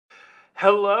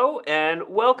Hello and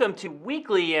welcome to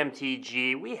Weekly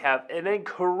MTG. We have an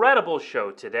incredible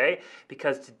show today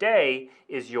because today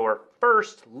is your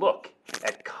first look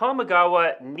at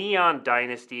Kamigawa Neon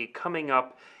Dynasty coming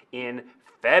up in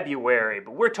February.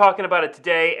 But we're talking about it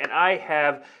today, and I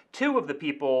have two of the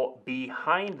people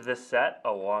behind the set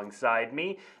alongside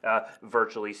me,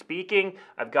 virtually speaking.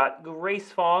 I've got Grace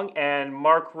Fong and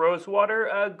Mark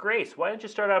Rosewater. Grace, why don't you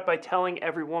start out by telling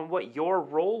everyone what your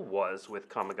role was with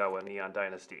Kamigawa Neon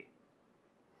Dynasty?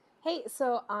 Hey,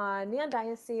 so on Neon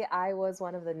Dynasty, I was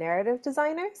one of the narrative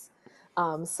designers.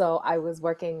 So I was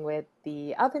working with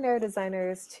the other narrative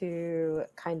designers to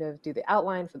kind of do the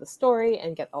outline for the story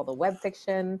and get all the web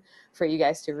fiction for you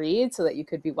guys to read so that you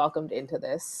could be welcomed into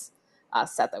this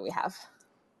set that we have.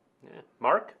 Yeah.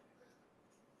 Mark?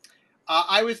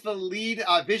 I was the lead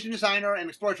vision designer and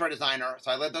exploratory designer, so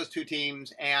I led those two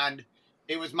teams, and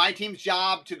it was my team's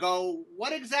job to go,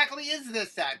 what exactly is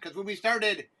this set? Because when we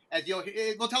started,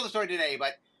 we'll tell the story today,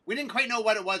 but we didn't quite know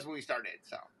what it was when we started.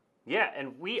 So Yeah,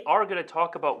 and we are going to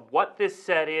talk about what this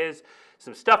set is,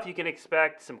 some stuff you can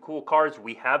expect, some cool cards.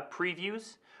 We have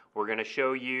previews. We're going to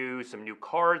show you some new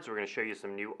cards. We're going to show you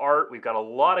some new art. We've got a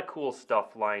lot of cool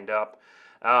stuff lined up.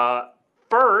 Uh,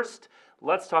 First,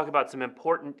 let's talk about some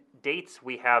important dates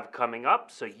we have coming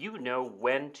up so you know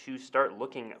when to start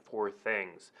looking for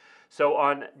things. So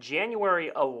on January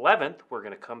 11th, we're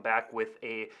going to come back with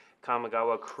a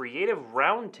Kamigawa Creative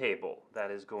Roundtable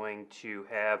that is going to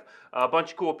have a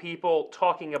bunch of cool people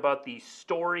talking about the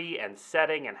story and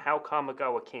setting and how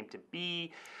Kamigawa came to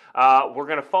be. We're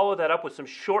going to follow that up with some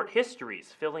short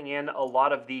histories, filling in a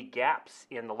lot of the gaps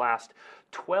in the last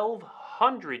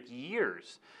 1,200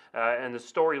 years and the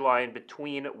storyline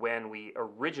between when we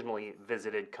originally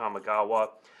visited Kamigawa.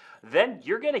 Then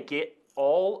you're going to get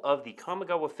all of the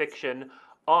Kamigawa fiction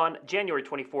on January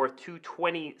 24th to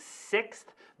 26th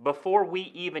before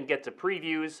we even get to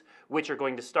previews, which are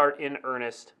going to start in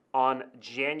earnest on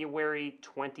January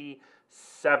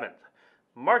 27th.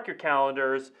 Mark your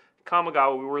calendars.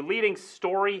 Kamigawa, we were leading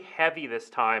story heavy this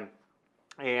time,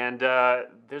 and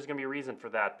there's going to be a reason for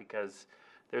that because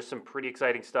there's some pretty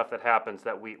exciting stuff that happens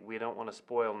that we don't want to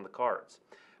spoil in the cards.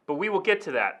 But we will get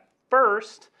to that.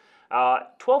 First,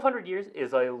 1,200 years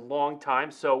is a long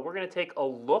time, so we're going to take a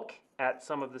look at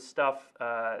some of the stuff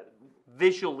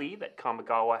visually that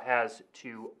Kamigawa has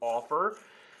to offer.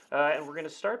 And we're going to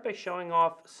start by showing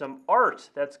off some art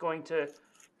that's going to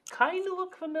kind of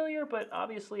look familiar, but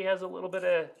obviously has a little bit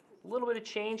of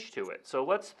change to it. So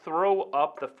let's throw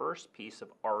up the first piece of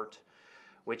art,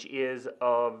 which is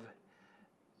of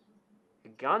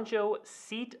Ganjo,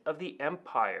 seat of the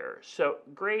empire. So,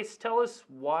 Grace, tell us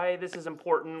why this is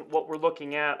important, what we're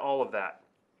looking at, all of that.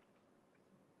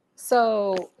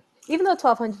 So even though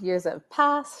 1,200 years have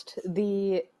passed,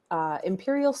 the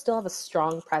Imperials still have a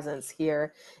strong presence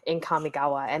here in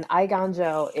Kamigawa, and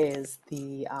Aiganjo is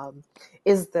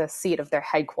the seat of their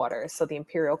headquarters. So the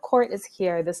Imperial Court is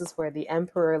here. This is where the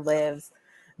Emperor lives.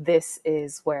 This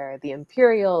is where the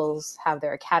Imperials have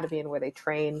their academy and where they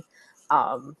train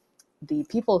the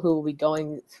people who will be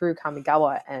going through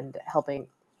Kamigawa and helping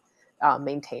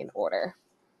maintain order.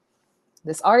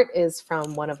 This art is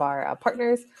from one of our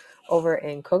partners over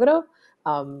in Kogoro.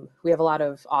 We have a lot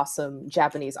of awesome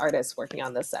Japanese artists working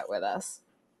on this set with us.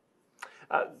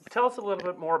 Tell us a little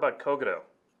bit more about Kogoro.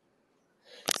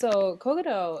 So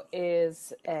Kogoro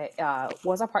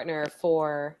was our partner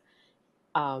for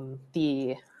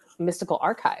the Mystical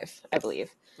Archive, I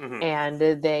believe. Mm-hmm.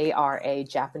 And they are a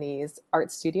Japanese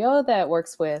art studio that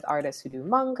works with artists who do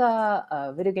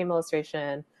manga, video game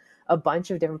illustration, a bunch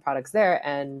of different products there.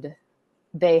 And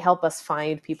they help us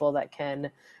find people that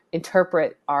can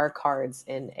interpret our cards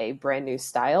in a brand new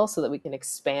style so that we can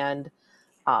expand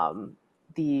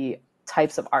the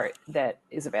types of art that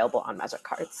is available on Magic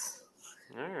cards.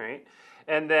 All right.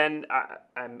 And then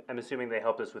I'm assuming they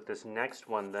helped us with this next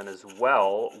one then as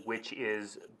well, which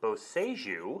is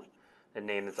Boseiju, a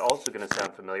name that's also going to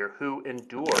sound familiar, who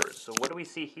endures. So what do we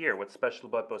see here? What's special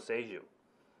about Boseiju?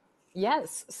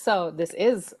 Yes, so this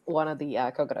is one of the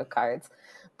Kogoro cards.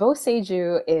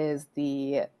 Boseiju is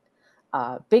the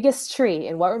biggest tree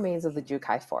in what remains of the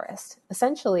Jukai forest.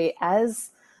 Essentially,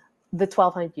 as the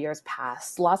 1,200 years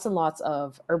passed, lots and lots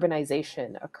of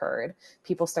urbanization occurred.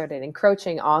 People started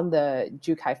encroaching on the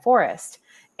Jukai forest,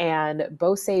 and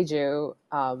Boseiju,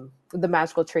 the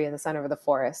magical tree in the center of the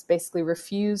forest, basically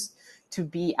refused to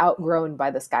be outgrown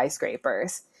by the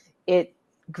skyscrapers. It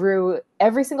grew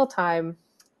every single time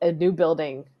a new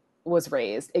building was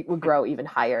raised, it would grow even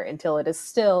higher until it is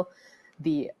still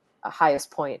the highest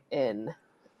point in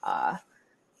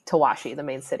Tawashi, the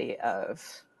main city of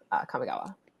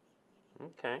Kamigawa.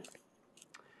 Okay.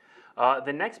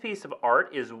 The next piece of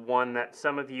art is one that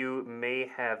some of you may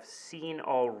have seen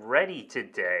already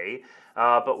today,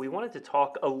 but we wanted to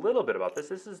talk a little bit about this.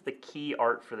 This is the key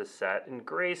art for the set. And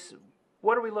Grace,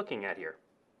 what are we looking at here?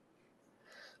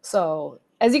 So,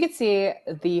 as you can see,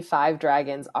 the five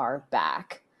dragons are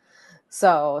back.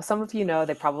 So, some of you know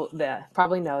they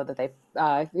probably know that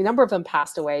a number of them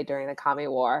passed away during the Kami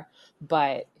War.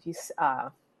 But if you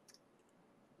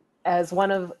as one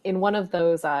of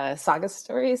those saga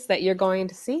stories that you're going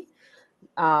to see,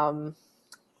 um,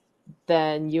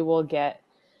 then you will get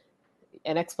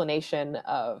an explanation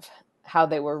of how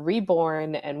they were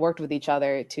reborn and worked with each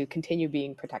other to continue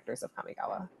being protectors of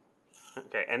Kamigawa.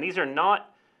 Okay, and these are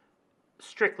not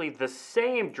strictly the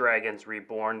same dragons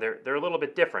reborn. They're a little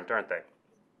bit different, aren't they?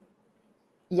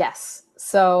 Yes.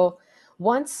 So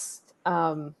once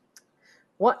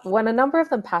when a number of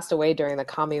them passed away during the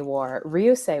Kami War,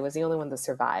 Ryusei was the only one that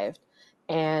survived,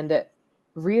 and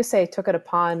Ryusei took it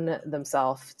upon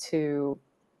themselves to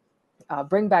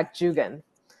bring back Jugen,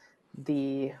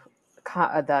 the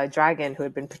dragon who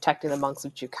had been protecting the monks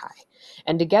of Jukai,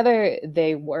 and together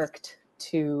they worked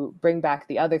to bring back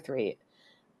the other three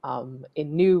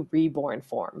in new reborn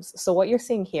forms. So what you're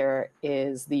seeing here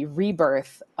is the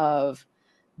rebirth of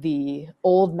the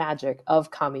old magic of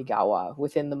Kamigawa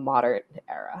within the modern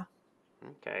era.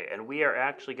 Okay, and we are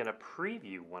actually going to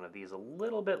preview one of these a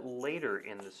little bit later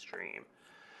in the stream.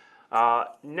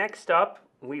 Next up,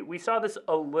 we saw this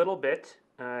a little bit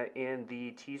in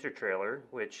the teaser trailer,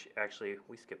 which actually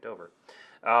we skipped over.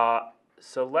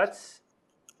 So let's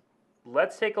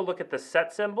take a look at the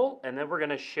set symbol, and then we're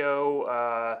going to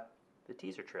show the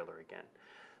teaser trailer again.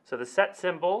 So the set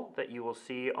symbol that you will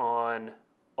see on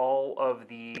all of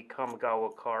the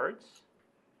Kamigawa cards,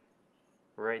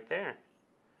 right there.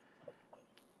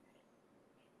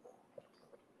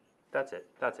 That's it.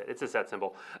 It's a set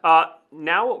symbol.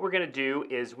 Now what we're going to do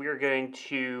is we are going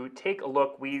to take a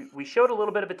look. We showed a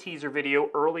little bit of a teaser video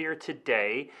earlier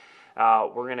today.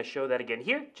 We're going to show that again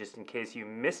here, just in case you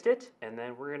missed it. And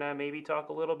then we're going to maybe talk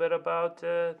a little bit about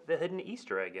the hidden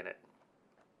Easter egg in it.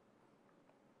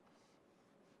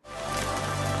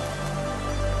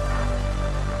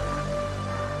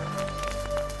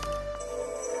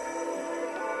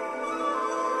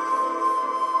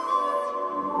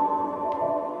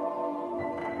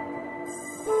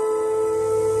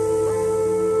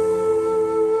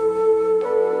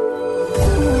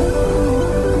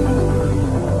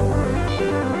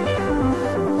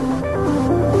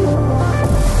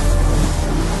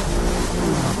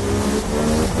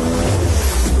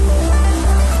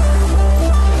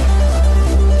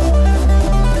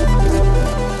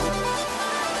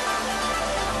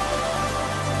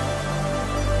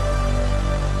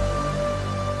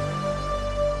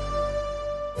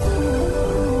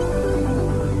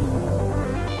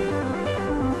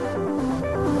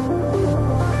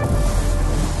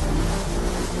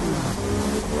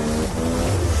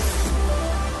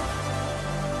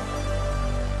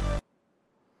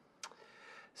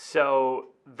 So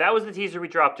that was the teaser we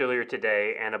dropped earlier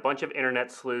today, and a bunch of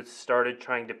internet sleuths started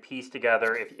trying to piece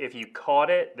together. If you caught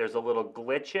it, there's a little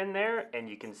glitch in there, and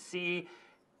you can see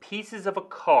pieces of a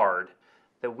card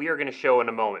that we are going to show in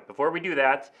a moment. Before we do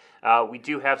that, we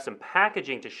do have some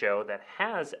packaging to show that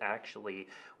has actually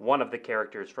one of the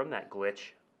characters from that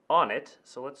glitch on it.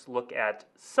 So let's look at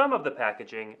some of the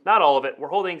packaging, not all of it. We're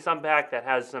holding some back that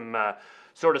has some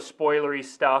sort of spoilery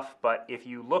stuff, but if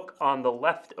you look on the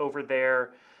left over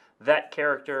there, that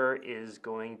character is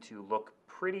going to look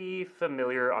pretty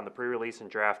familiar on the pre-release and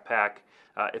draft pack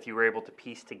if you were able to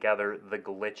piece together the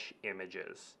glitch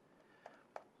images.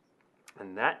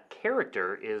 And that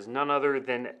character is none other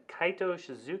than Kaito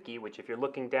Shizuki, which if you're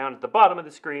looking down at the bottom of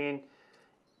the screen,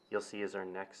 you'll see is our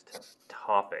next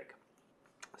topic.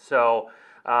 So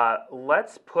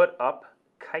let's put up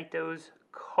Kaito's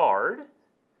card.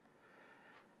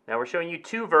 Now we're showing you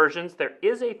two versions. There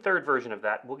is a third version of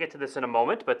that. We'll get to this in a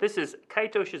moment, but this is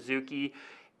Kaito Shizuki,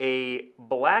 a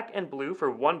black and blue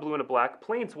for 1 blue and a black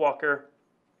planeswalker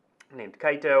named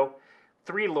Kaito.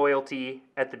 3 loyalty.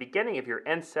 At the beginning of your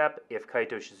end step, if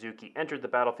Kaito Shizuki entered the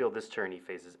battlefield this turn, he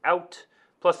phases out.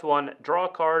 +1, draw a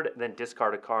card, then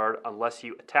discard a card unless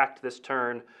you attacked this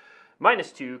turn.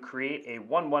 -2, create a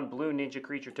 1/1 blue ninja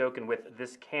creature token with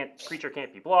this creature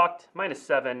can't be blocked.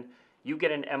 -7, you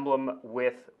get an emblem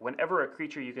with whenever a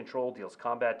creature you control deals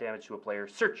combat damage to a player,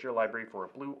 search your library for a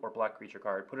blue or black creature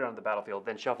card, put it on the battlefield,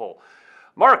 then shuffle.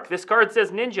 Mark, this card says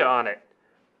ninja on it.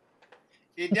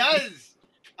 It does.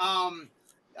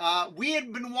 We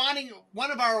had been wanting, one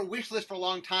of our wish lists for a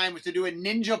long time was to do a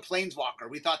ninja planeswalker.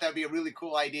 We thought that would be a really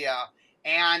cool idea.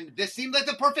 And this seemed like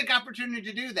the perfect opportunity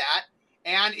to do that.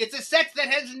 and it's a set that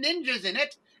has ninjas in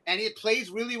it, and it plays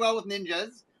really well with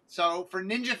ninjas. So for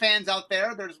ninja fans out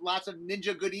there, there's lots of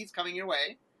ninja goodies coming your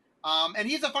way. And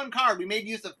he's a fun card. We made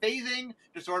use of phasing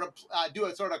to sort of do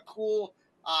a sort of cool,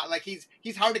 like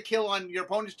he's hard to kill on your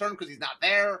opponent's turn because he's not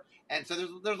there. And so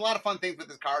there's a lot of fun things with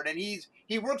this card, and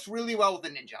he works really well with the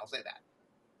ninja. I'll say that.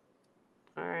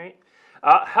 All right.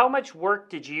 How much work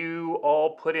did you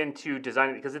all put into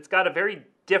designing it? Because it's got a very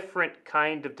different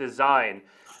kind of design.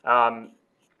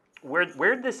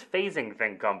 Where'd this phasing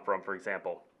thing come from, for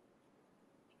example?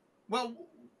 Well,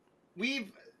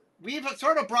 we've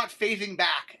sort of brought phasing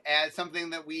back as something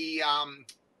that we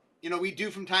we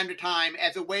do from time to time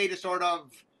as a way to sort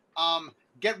of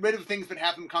get rid of things but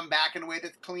have them come back in a way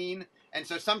that's clean. And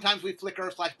so sometimes we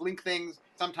flicker / blink things.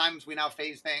 Sometimes we now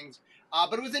phase things.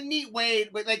 But it was a neat way.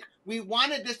 Like we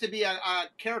wanted this to be a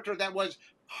character that was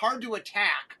hard to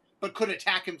attack, but could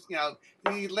attack him.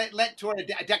 He let toward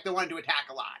a deck that wanted to attack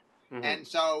a lot. Mm-hmm. And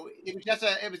so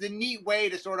it was a neat way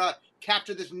to sort of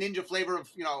capture this ninja flavor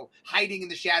of hiding in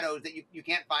the shadows that you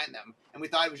can't find them. And we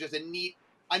thought it was just a neat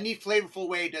flavorful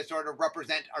way to sort of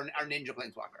represent our ninja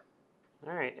planeswalker.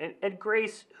 All right, and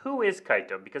Grace, who is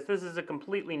Kaito? Because this is a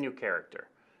completely new character.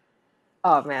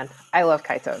 Oh man, I love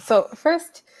Kaito. So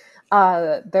first,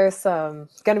 there's going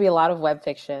to be a lot of web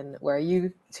fiction where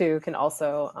you too can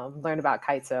also learn about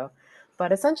Kaito.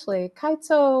 But essentially,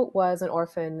 Kaito was an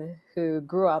orphan who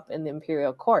grew up in the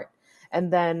imperial court.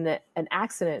 And then an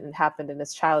accident happened in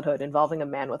his childhood involving a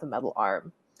man with a metal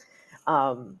arm.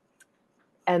 And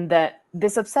that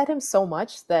this upset him so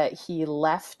much that he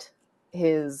left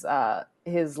his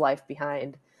life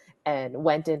behind and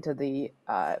went into the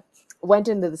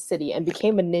city and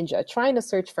became a ninja, trying to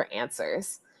search for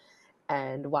answers.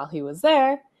 And while he was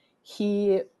there,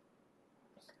 he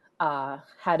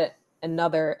had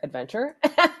another adventure,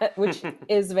 which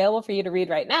is available for you to read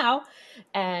right now.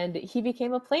 And he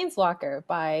became a planeswalker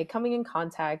by coming in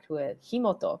contact with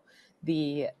Himoto,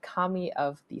 the kami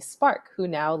of the spark, who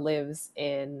now lives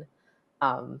in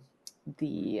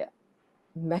the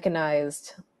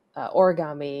mechanized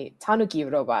origami tanuki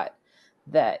robot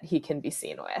that he can be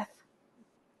seen with.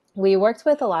 We worked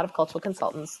with a lot of cultural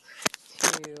consultants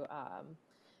to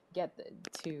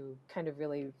kind of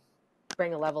really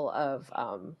bring a level of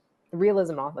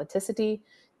realism and authenticity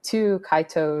to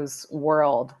Kaito's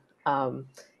world,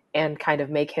 and kind of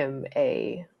make him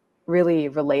a really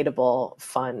relatable,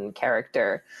 fun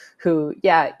character who,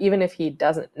 even if he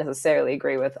doesn't necessarily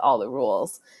agree with all the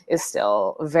rules, is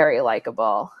still very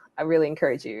likable. I really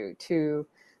encourage you to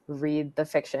read the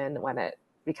fiction when it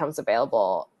becomes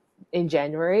available in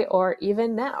January or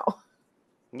even now.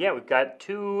 Yeah, we've got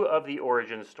 2 of the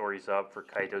origin stories up for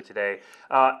Kaito today.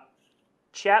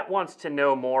 Chat wants to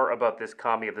know more about this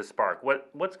Kami of the Spark.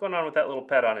 What's going on with that little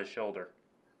pet on his shoulder?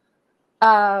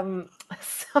 So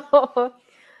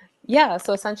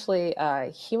essentially,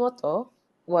 Himoto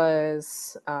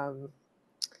was,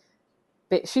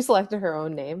 she selected her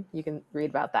own name. You can read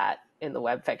about that in the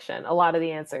web fiction. A lot of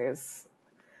the answers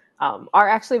are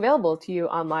actually available to you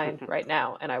online right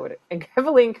now, and I would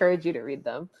heavily encourage you to read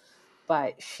them.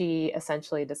 But she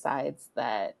essentially decides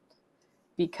that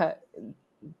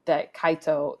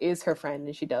Kaito is her friend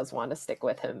and she does want to stick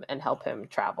with him and help him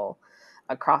travel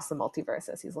across the multiverse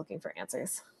as he's looking for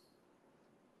answers.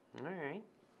 All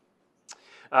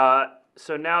right.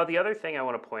 So now the other thing I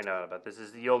want to point out about this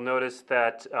is you'll notice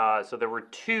that so there were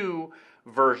 2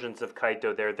 versions of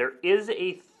Kaito there. There is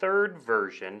a 3rd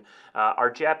version. Our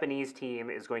Japanese team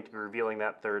is going to be revealing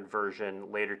that 3rd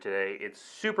version later today. It's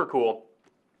super cool.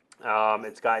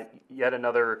 It's got yet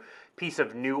another piece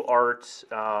of new art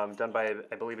done by,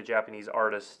 I believe, a Japanese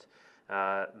artist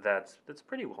that's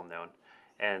pretty well known.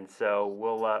 And so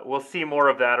we'll see more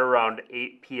of that around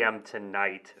 8 p.m.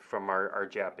 tonight from our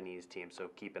Japanese team. So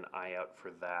keep an eye out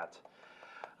for that.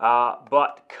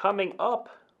 But coming up,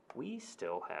 we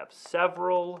still have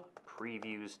several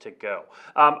previews to go.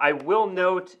 I will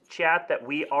note, chat, that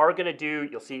we are going to do,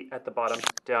 you'll see at the bottom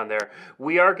down there,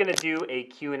 we are going to do a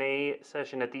Q&A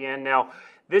session at the end. Now,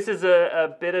 this is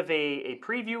a bit of a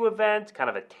preview event, kind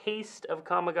of a taste of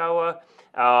Kamigawa.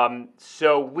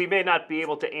 So we may not be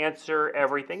able to answer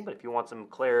everything, but if you want some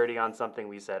clarity on something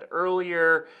we said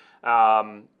earlier,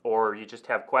 or you just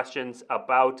have questions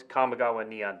about Kamigawa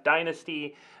Neon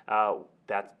Dynasty,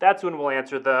 that's when we'll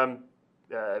answer them.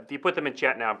 If you put them in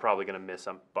chat now, I'm probably going to miss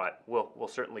them, but we'll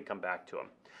certainly come back to them.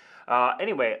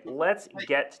 Anyway, let's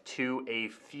get to a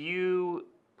few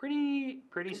pretty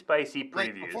spicy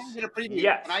previews. Before we get a preview,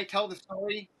 yes. Can I tell the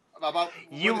story about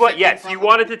you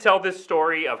wanted to tell this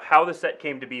story of how the set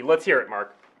came to be. Let's hear it,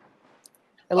 Mark.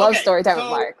 I love story time with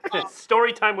Mark.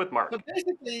 Story time with Mark. So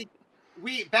basically,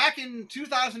 we back in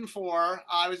 2004,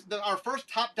 our first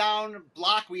top-down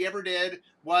block we ever did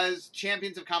was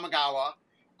Champions of Kamigawa,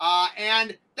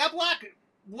 and that block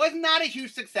was not a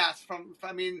huge success.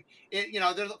 I mean,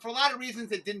 there's for a lot of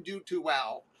reasons it didn't do too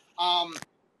well.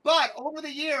 But over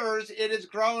the years, it has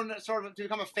grown sort of to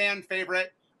become a fan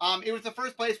favorite. It was the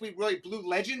first place we really blew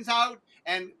Legends out,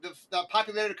 and the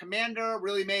popularity of Commander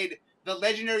really made the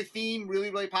legendary theme really,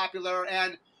 really popular.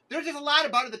 And there's just a lot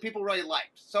about it that people really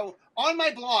liked. So on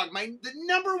my blog, the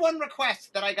number one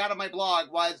request that I got on my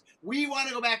blog was, we want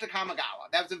to go back to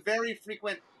Kamigawa. That was a very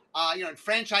frequent,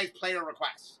 franchise player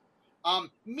request.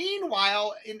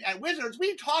 Meanwhile, at Wizards,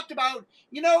 we talked about,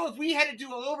 if we had to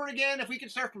do all over again, if we could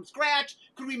start from scratch,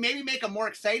 could we maybe make a more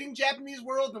exciting Japanese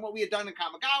world than what we had done in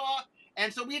Kamigawa?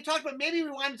 And so we had talked about maybe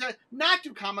we wanted to not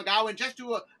do Kamigawa and just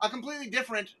do a completely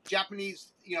different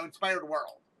Japanese, inspired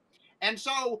world. And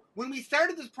so when we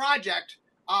started this project,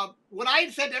 what I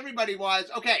had said to everybody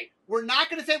was, okay, we're not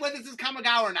going to say whether this is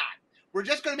Kamigawa or not. We're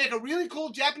just going to make a really cool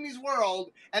Japanese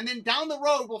world, and then down the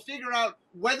road, we'll figure out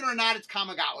whether or not it's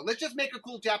Kamigawa. Let's just make a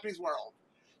cool Japanese world.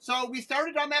 So we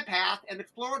started on that path, and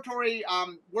exploratory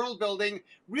world building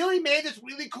really made this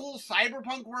really cool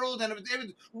cyberpunk world, and it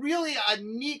was really a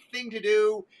neat thing to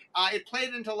do. It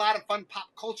played into a lot of fun pop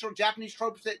cultural Japanese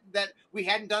tropes that we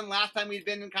hadn't done last time we'd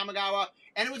been in Kamigawa,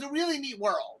 and it was a really neat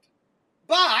world.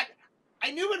 But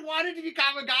I knew it wanted to be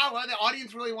Kamigawa. The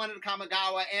audience really wanted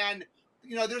Kamigawa, and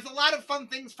there's a lot of fun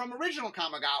things from original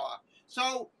Kamigawa.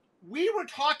 So we were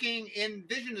talking in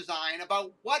vision design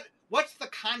about what's the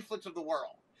conflict of the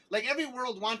world. Like, every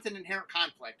world wants an inherent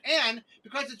conflict. And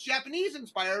because it's Japanese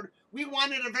inspired, we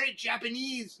wanted a very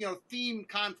Japanese, themed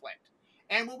conflict.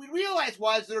 And what we realized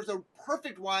was there's a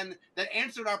perfect one that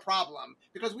answered our problem,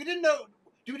 because we didn't know,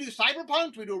 do we do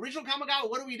cyberpunk? Do we do original Kamigawa?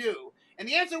 What do we do? And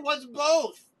the answer was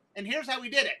both. And here's how we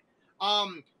did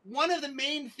it. One of the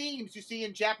main themes you see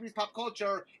in Japanese pop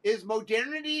culture is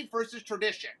modernity versus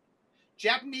tradition.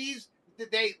 Japanese,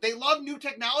 they love new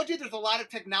technology. There's a lot of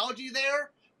technology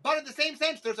there. But in the same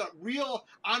sense, there's a real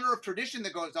honor of tradition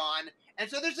that goes on. And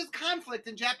so there's this conflict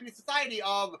in Japanese society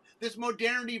of this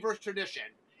modernity versus tradition.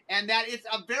 And that it's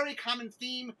a very common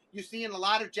theme you see in a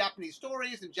lot of Japanese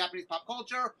stories and Japanese pop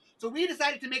culture. So we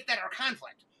decided to make that our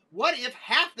conflict. What if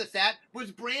half the set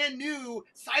was brand new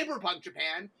cyberpunk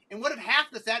Japan, and what if half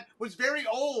the set was very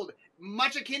old,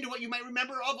 much akin to what you might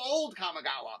remember of old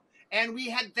Kamigawa? And we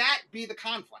had that be the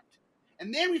conflict.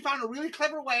 And then we found a really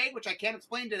clever way, which I can't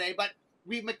explain today, but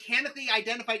we mechanically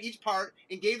identified each part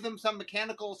and gave them some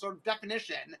mechanical sort of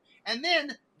definition. And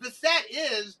then the set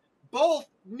is both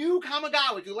new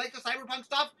Kamigawa. If you like the cyberpunk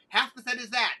stuff, half the set is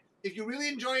that. If you really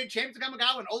enjoyed Champions of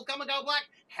Kamigawa and Old Kamigawa Black,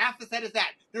 half the set is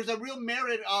that. There's a real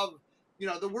merit of,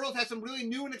 the world has some really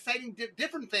new and exciting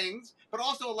different things, but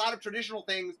also a lot of traditional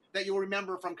things that you'll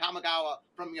remember from Kamigawa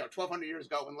from 1,200 years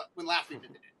ago when last we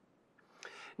visited it.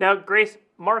 Now, Grace,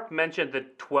 Mark mentioned the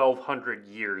 1,200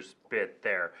 years bit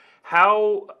there.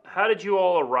 How did you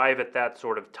all arrive at that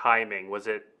sort of timing? Was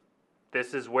it,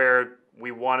 this is where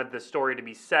we wanted the story to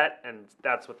be set and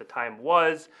that's what the time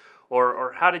was?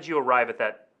 Or how did you arrive at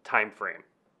that time frame?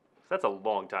 That's a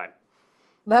long time.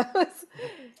 That was,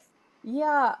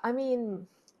 yeah, I mean,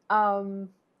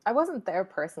 I wasn't there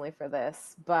personally for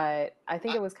this, but I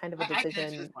think it was kind of a decision. I can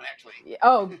answer this one, actually.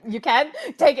 Oh, you can?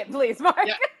 Take it, please, Mark.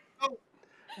 Yeah. So,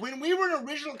 when we were in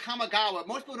original Kamigawa,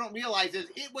 most people don't realize is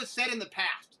it was set in the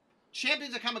past.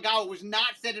 Champions of Kamigawa was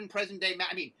not set in present day.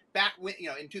 I mean, back when,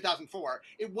 in 2004,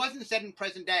 it wasn't set in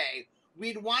present day.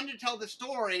 We'd wanted to tell the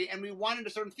story, and we wanted a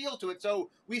certain feel to it, so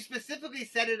we specifically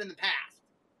set it in the past.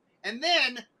 And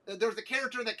then there's a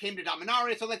character that came to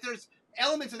Dominaria, so there's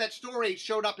elements of that story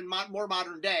showed up in more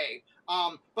modern day.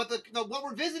 But what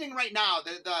we're visiting right now,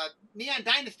 the Neon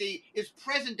Dynasty, is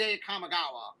present day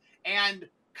Kamigawa, and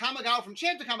Kamigawa from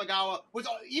Champions of Kamigawa was,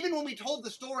 even when we told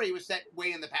the story, was set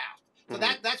way in the past. So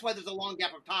that's why there's a long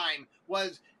gap of time.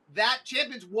 Was that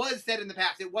Champions was set in the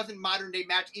past? It wasn't modern day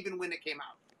match even when it came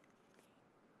out.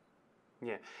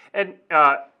 Yeah, and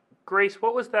Grace,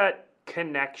 what was that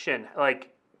connection like?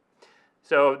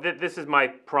 So this is my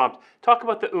prompt. Talk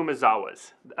about the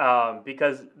Umezawas,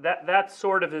 because that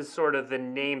sort of is the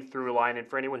name through line. And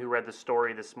for anyone who read the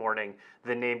story this morning,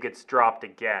 the name gets dropped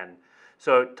again.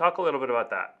 So talk a little bit about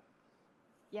that.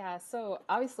 Yeah, so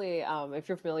obviously, if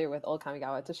you're familiar with Old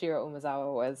Kamigawa, Toshiro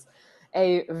Umezawa was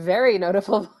a very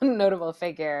notable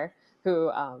figure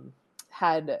who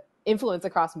had influence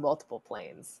across multiple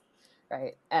planes,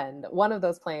 right? And one of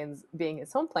those planes being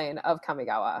his home plane of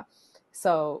Kamigawa.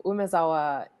 So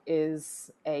Umezawa is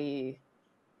a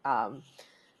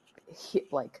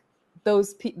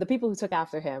the people who took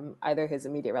after him, either his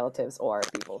immediate relatives or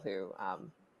people who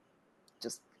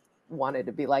just wanted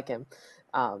to be like him,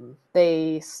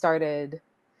 they started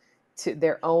to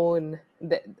their own.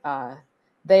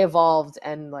 They evolved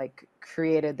and like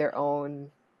created their own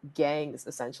gangs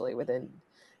essentially within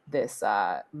this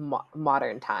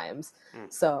modern times.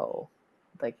 Mm. So,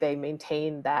 like they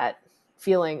maintain that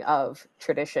feeling of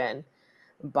tradition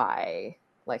by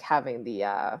like having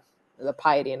the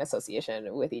piety and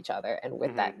association with each other and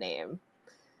with that name.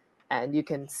 And you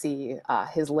can see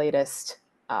his latest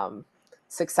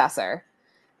successor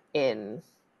in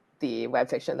the web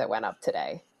fiction that went up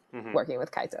today, working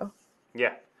with Kaito.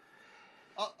 Yeah.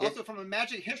 Also, from a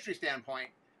Magic history standpoint,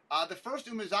 the first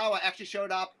Umezawa actually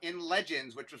showed up in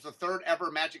Legends, which was the third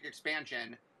ever Magic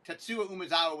expansion. Tetsuya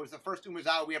Umezawa was the first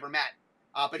Umezawa we ever met.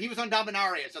 But he was on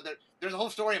Dominaria, so there's a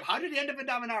whole story of how did he end up in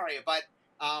Dominaria. But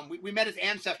we met his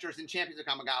ancestors in Champions of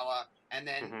Kamigawa, and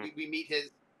then we meet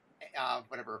his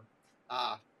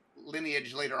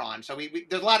lineage later on. So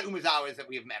there's a lot of Umezawas that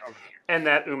we have met over the years. And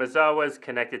that Umezawa is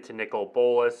connected to Nicol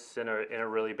Bolas in a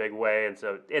really big way, and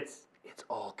so it's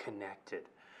all connected.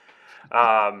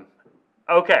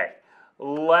 Okay,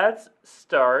 let's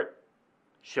start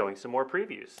showing some more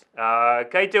previews.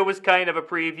 Kaito was kind of a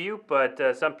preview, but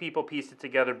some people pieced it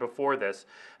together before this.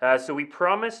 So we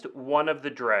promised one of the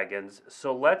dragons,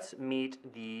 so let's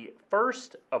meet the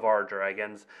first of our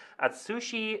dragons,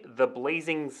 Atsushi the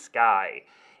Blazing Sky.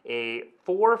 A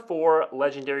 4/4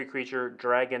 legendary creature,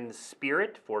 Dragon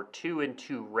Spirit, for 2 and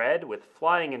 2 red with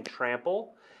flying and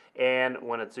trample. And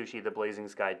when Atsushi the Blazing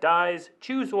Sky dies,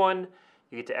 choose one.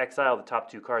 You get to exile the top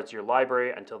 2 cards to your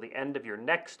library until the end of your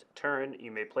next turn.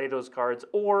 You may play those cards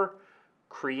or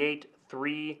create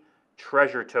 3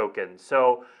 treasure tokens.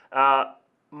 So,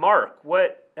 Mark,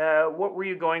 what were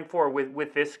you going for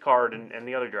with this card and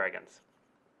the other dragons?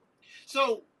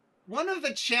 So, one of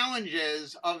the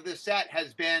challenges of this set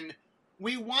has been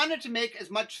we wanted to make as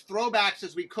much throwbacks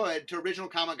as we could to original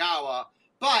Kamigawa,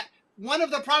 but one of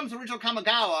the problems with original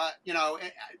Kamigawa,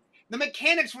 the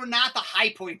mechanics were not the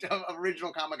high point of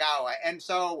original Kamigawa. And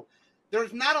so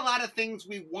there's not a lot of things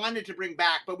we wanted to bring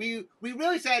back, but we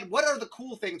really said, what are the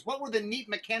cool things? What were the neat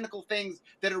mechanical things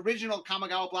that original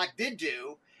Kamigawa Black did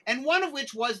do? And one of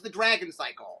which was the dragon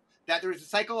cycle. That there was a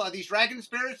cycle of these dragon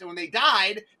spirits, and when they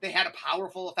died, they had a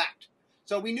powerful effect.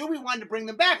 So we knew we wanted to bring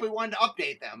them back. We wanted to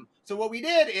update them. So what we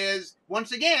did is,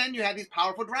 once again, you have these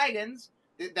powerful dragons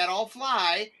that all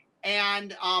fly,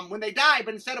 and when they die,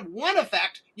 but instead of one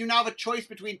effect, you now have a choice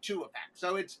between 2 effects.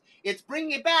 So it's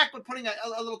bringing it back, but putting a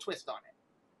little twist on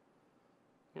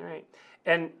it. All right.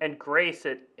 And Grace,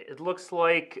 it looks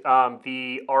like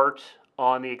the art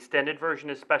on the extended version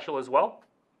is special as well.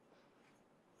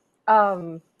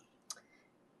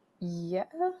 Yeah,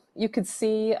 you could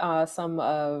see some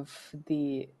of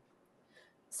the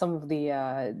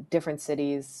different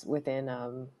cities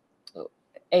within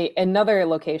another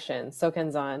location,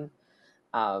 Sokenzan,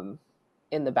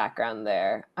 in the background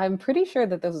there. I'm pretty sure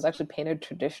that this was actually painted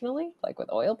traditionally, like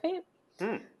with oil paint,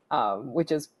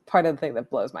 which is part of the thing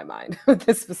that blows my mind with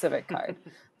this specific card.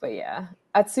 But yeah,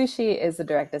 Atsushi is the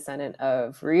direct descendant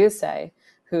of Ryusei,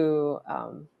 who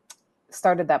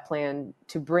started that plan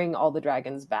to bring all the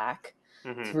dragons back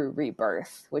through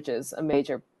rebirth, which is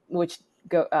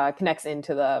connects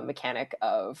into the mechanic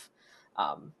of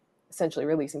essentially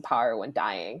releasing power when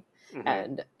dying,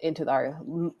 and into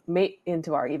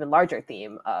our even larger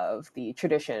theme of the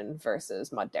tradition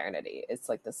versus modernity. It's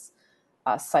like this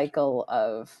cycle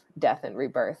of death and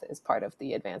rebirth is part of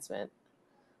the advancement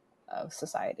of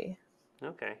society.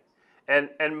 Okay.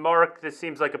 And Mark, this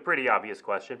seems like a pretty obvious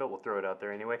question, but we'll throw it out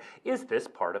there anyway. Is this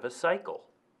part of a cycle?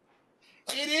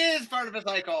 It is part of a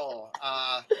cycle.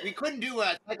 We couldn't do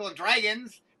a cycle of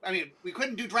dragons. I mean, we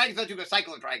couldn't do dragons without doing a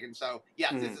cycle of dragons. So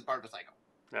yes, this is part of a cycle.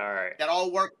 All right. That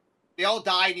all work. They all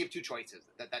die, and you have 2 choices.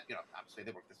 That obviously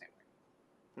they work the same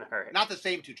way. All right. Not the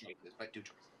same 2 choices, but 2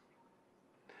 choices.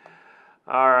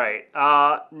 All right.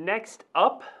 Next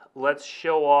up, let's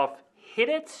show off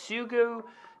Hidetsugu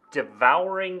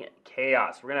Devouring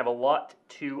Chaos. We're going to have a lot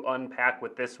to unpack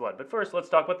with this one. But first, let's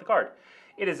talk about the card.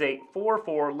 It is a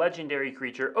 4/4 legendary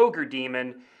creature, Ogre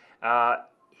Demon.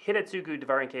 Hidetsugu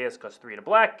Devouring Chaos costs 3 and a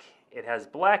black. It has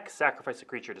black, sacrifice a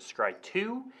creature to scry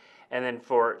 2. And then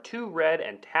for 2 red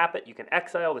and tap it, you can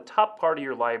exile the top part of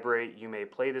your library. You may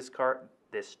play this card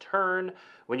this turn.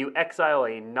 When you exile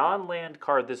a non-land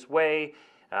card this way,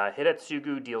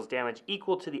 Hidetsugu deals damage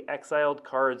equal to the exiled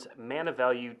card's mana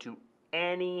value to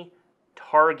any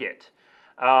target.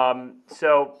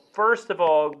 So first of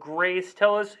all, Grace,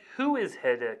 tell us, who is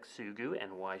Hidetsugu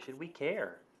and why should we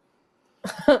care?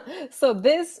 So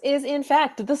this is in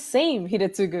fact the same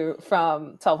Hidetsugu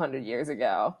from 1200 years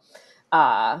ago.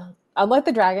 Unlike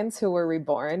the dragons who were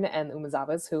reborn and the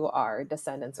Umezabas who are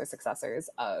descendants or successors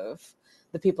of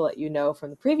the people that you know from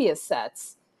the previous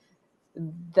sets,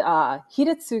 the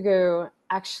Hidetsugu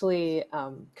actually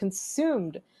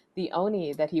consumed the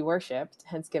Oni that he worshipped,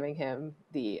 hence giving him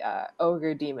the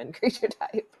ogre demon creature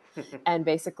type, and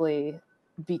basically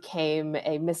became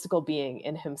a mystical being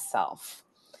in himself.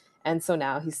 And so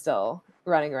now he's still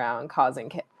running around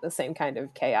causing the same kind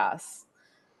of chaos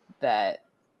that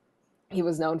he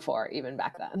was known for even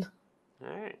back then.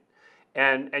 All right.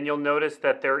 And you'll notice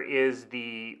that there is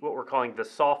the what we're calling the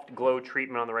soft glow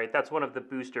treatment on the right. That's one of the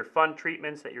booster fun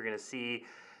treatments that you're going to see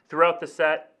throughout the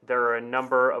set. There are a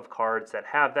number of cards that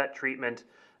have that treatment.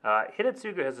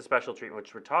 Hidetsugu has a special treatment,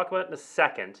 which we'll talk about in a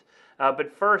second.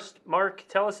 But first, Mark,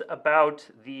 tell us about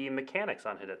the mechanics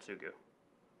on Hidetsugu.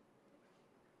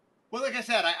 Well, like I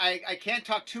said, I can't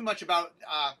talk too much about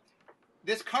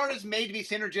this card is made to be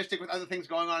synergistic with other things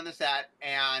going on in the set,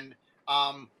 and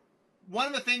one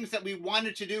of the things that we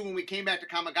wanted to do when we came back to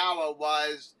Kamigawa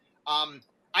was I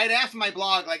had asked in my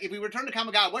blog, like, if we return to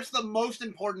Kamigawa, what's the most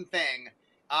important thing?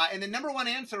 And the number one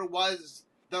answer was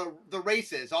the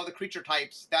races, all the creature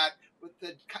types that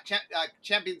the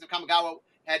champions of Kamigawa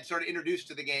had sort of introduced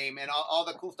to the game, and all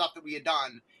the cool stuff that we had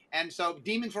done. And so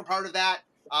demons were part of that.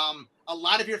 A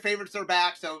lot of your favorites are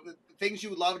back. So the things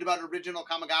you loved about original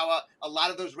Kamigawa, a lot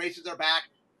of those races are back.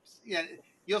 You know,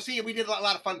 you'll see we did a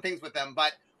lot of fun things with them.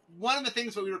 But one of the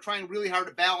things that we were trying really hard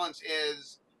to balance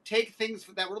is take things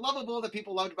that were lovable that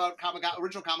people loved about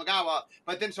original Kamigawa,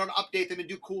 but then sort of update them and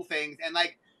do cool things. And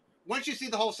like, once you see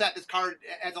the whole set, this card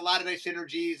has a lot of nice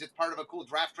synergies. It's part of a cool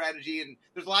draft strategy, and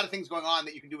there's a lot of things going on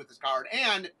that you can do with this card.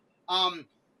 And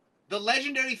the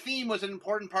legendary theme was an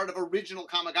important part of original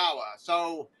Kamigawa.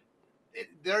 So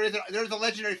there's a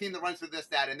legendary theme that runs through this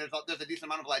set, and there's a decent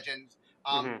amount of legends.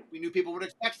 We knew people would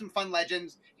expect some fun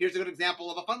legends. Here's a good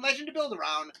example of a fun legend to build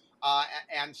around.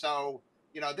 And so,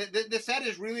 you know, the set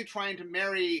is really trying to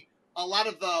marry a lot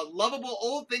of the lovable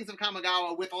old things of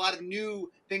Kamigawa with a lot of new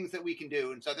things that we can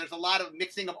do. And so there's a lot of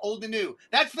mixing of old and new.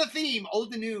 That's the theme,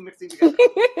 old and new mixing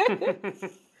together.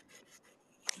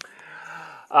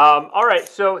 All right,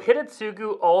 so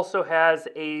Hidetsugu also has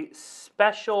a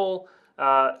special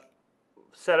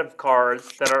set of cards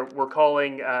that we're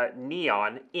calling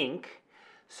Neon Ink.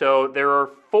 So there are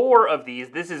 4 of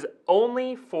these. This is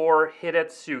only for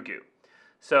Hidetsugu.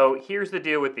 So here's the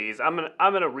deal with these. I'm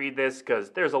gonna read this because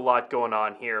there's a lot going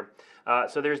on here.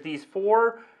 So there's these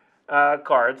 4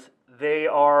 cards. They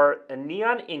are a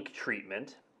Neon Ink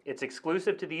treatment. It's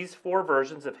exclusive to these 4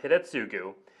 versions of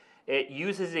Hidetsugu. It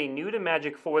uses a new to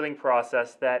magic foiling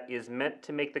process that is meant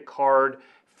to make the card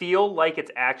feel like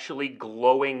it's actually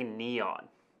glowing neon.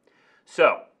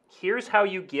 So here's how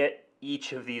you get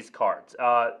each of these cards.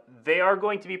 They are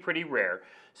going to be pretty rare.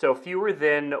 So fewer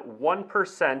than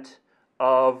 1%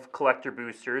 of collector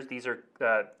boosters. These are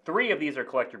 3 of these are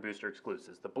collector booster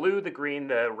exclusives. The blue, the green,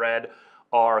 the red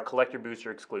are collector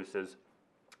booster exclusives.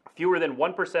 Fewer than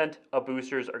 1% of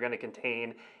boosters are going to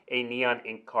contain a Neon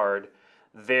Ink card.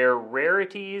 Their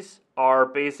rarities are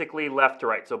basically left to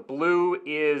right. So blue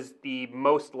is the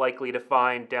most likely to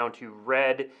find, down to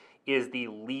red is the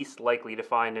least likely to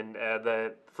find, and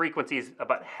the frequency is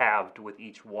about halved with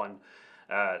each one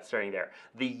starting there.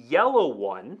 The yellow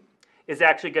one is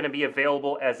actually going to be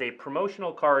available as a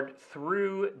promotional card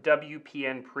through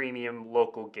WPN Premium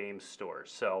local game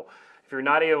stores. So if you're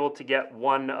not able to get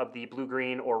one of the blue,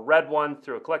 green, or red ones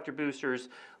through a collector boosters,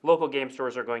 local game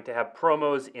stores are going to have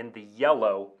promos in the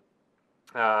yellow.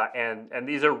 And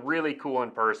these are really cool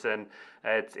in person.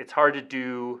 It's hard to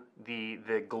do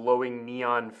the glowing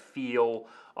neon feel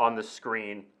on the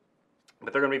screen,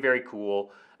 but they're going to be very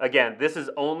cool. Again, this is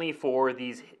only for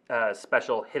these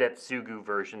special Hidetsugu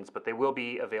versions, but they will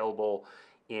be available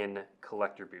in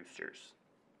collector boosters.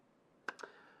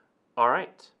 All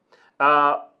right.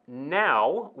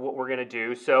 Now, what we're going to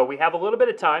do, so we have a little bit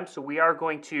of time, so we are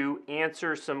going to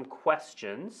answer some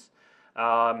questions.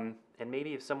 And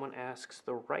maybe if someone asks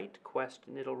the right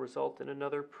question, it'll result in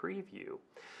another preview.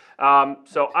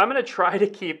 So I'm going to try to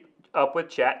keep up with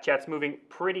chat. Chat's moving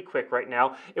pretty quick right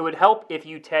now. It would help if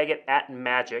you tag it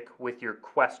 @Magic with your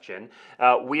question.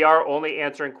 We are only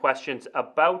answering questions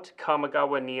about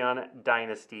Kamigawa Neon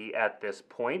Dynasty at this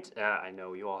point. I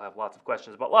know you all have lots of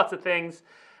questions about lots of things,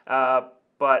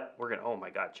 but we're going to, oh my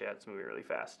God, chat's moving really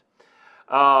fast.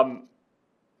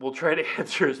 We'll try to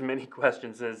answer as many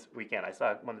questions as we can. I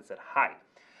saw one that said hi.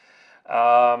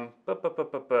 All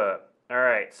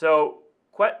right, so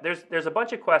there's a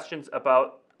bunch of questions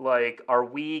about, like, are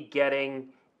we getting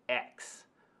X?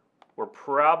 We're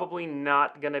probably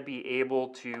not going to be able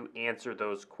to answer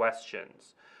those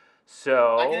questions.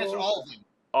 So I can answer all of them.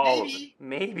 all of them.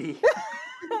 Maybe.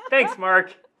 Thanks,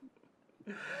 Mark.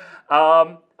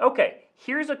 Okay,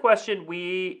 here's a question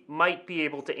we might be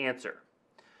able to answer.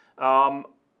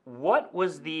 What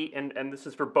was the, and this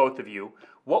is for both of you,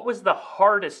 what was the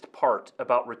hardest part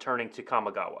about returning to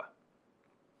Kamigawa?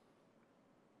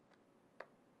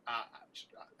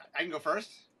 I can go first.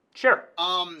 Sure.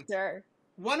 Sure.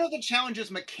 One of the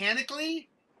challenges mechanically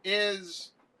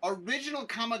is original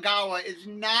Kamigawa is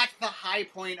not the high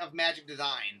point of Magic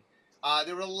design.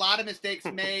 There were a lot of mistakes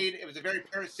made. It was a very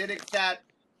parasitic set,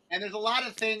 and there's a lot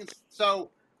of things. So,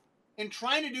 in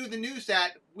trying to do the new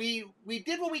set, we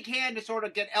did what we can to sort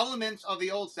of get elements of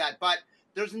the old set, but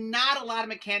there's not a lot of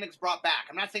mechanics brought back.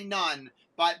 I'm not saying none,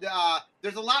 but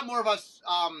there's a lot more of us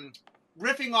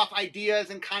riffing off ideas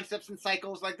and concepts and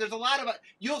cycles. Like there's a lot of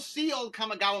you'll see old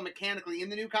Kamigawa mechanically in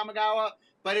the new Kamigawa,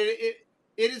 but it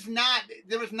is not.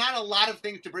 There was not a lot of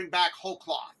things to bring back whole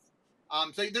cloth.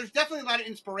 So there's definitely a lot of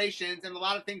inspirations and a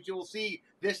lot of things you will see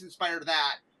this inspired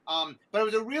that. But it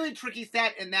was a really tricky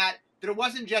set in that there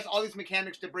wasn't just all these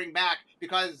mechanics to bring back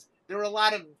because there were a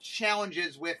lot of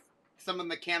challenges with some of the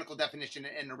mechanical definition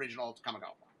in original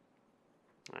Kamigawa.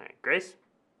 All right, Grace?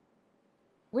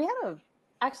 We had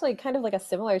actually kind of like a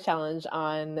similar challenge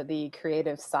on the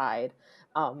creative side.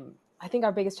 I think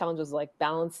our biggest challenge was like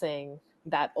balancing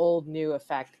that old new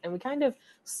effect, and we kind of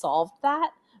solved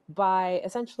that by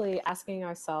essentially asking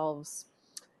ourselves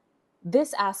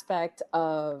this aspect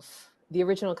of the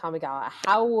original Kamigawa,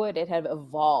 how would it have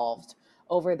evolved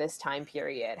over this time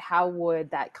period? How would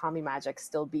that Kami magic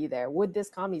still be there? Would this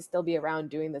Kami still be around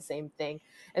doing the same thing?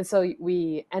 And so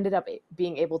we ended up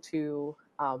being able to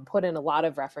put in a lot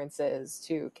of references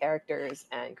to characters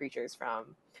and creatures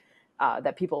from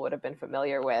that people would have been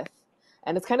familiar with.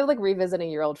 And it's kind of like revisiting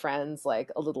your old friends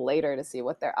like a little later to see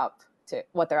what they're up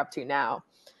to now.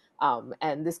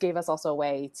 And this gave us also a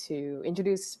way to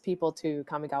introduce people to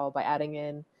Kamigawa by adding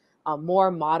in a more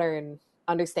modern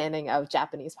understanding of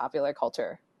Japanese popular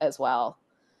culture as well.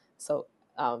 So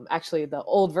actually the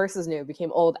old versus new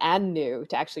became old and new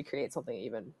to actually create something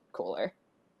even cooler.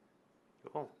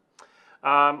 Cool.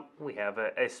 We have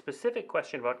a specific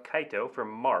question about Kaito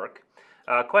from Mark.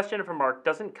 Question from Mark,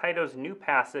 doesn't Kaito's new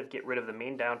passive get rid of the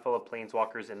main downfall of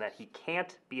Planeswalkers in that he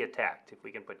can't be attacked? If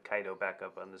we can put Kaito back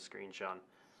up on the screen, Sean.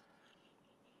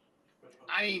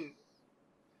 I mean,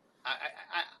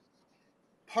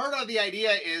 part of the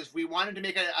idea is we wanted to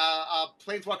make a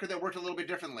Planeswalker that worked a little bit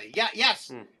differently. Yeah,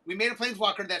 yes, we made a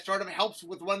Planeswalker that sort of helps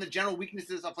with one of the general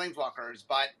weaknesses of Planeswalkers,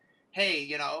 but hey,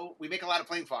 we make a lot of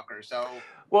Planeswalkers, so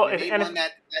well, we made one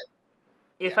that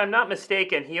if I'm not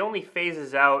mistaken, he only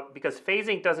phases out because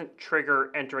phasing doesn't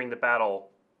trigger entering the battle.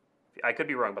 I could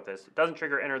be wrong about this. It doesn't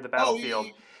trigger enter the battlefield.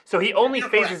 So he only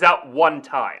phases out one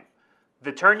time.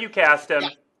 The turn you cast him,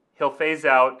 he'll phase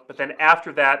out, but then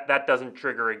after that, that doesn't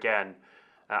trigger again,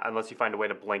 unless you find a way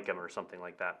to blink him or something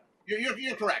like that.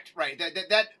 You're correct, right?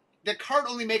 That the card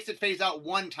only makes it phase out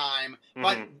one time,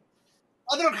 but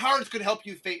other cards could help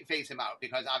you phase him out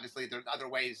because obviously there's other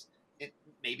ways,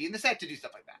 maybe in the set, to do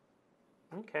stuff like that.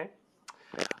 Okay.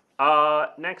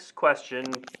 Next question,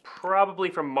 probably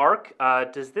from Mark.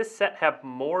 Does this set have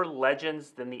more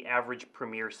legends than the average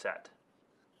Premier set?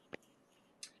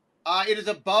 It is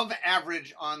above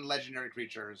average on legendary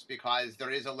creatures because there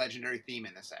is a legendary theme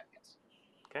in the set, yes.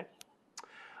 Okay.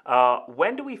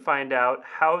 When do we find out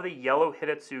how the yellow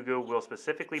Hidetsugu will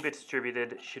specifically be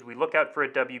distributed? Should we look out for a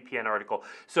WPN article?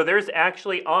 So there's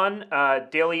actually on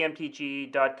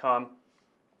dailymtg.com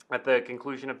at the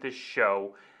conclusion of this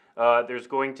show, there's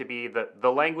going to be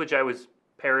the language I was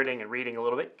parroting and reading a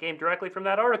little bit came directly from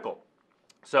that article.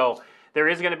 So there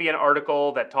is going to be an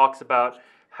article that talks about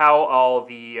how all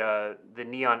the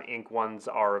Neon Ink ones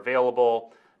are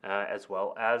available, as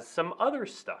well as some other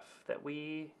stuff that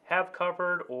we have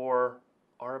covered or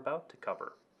are about to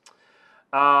cover.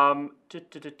 All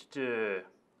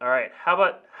right,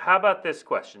 how about this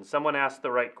question? Someone asked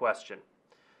the right question.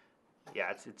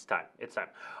 Yeah, it's time. It's time.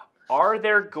 Are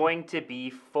there going to be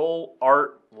full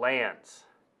art lands?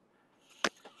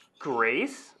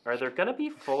 Grace, are there going to be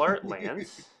full art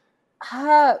lands?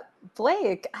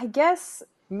 Blake, I guess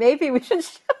maybe we should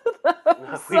show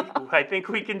them. I think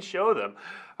we can show them.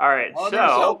 All right, oh, so they're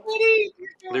so pretty.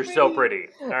 They're so pretty.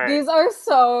 All right. These are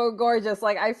so gorgeous.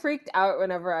 Like I freaked out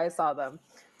whenever I saw them.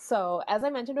 So as I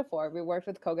mentioned before, we worked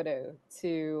with Kogoro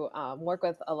to work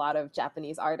with a lot of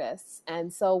Japanese artists.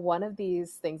 And so one of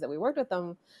these things that we worked with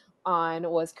them on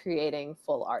was creating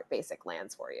full art basic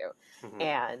lands for you. Mhm.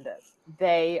 And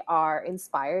they are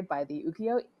inspired by the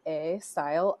ukiyo-e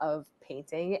style of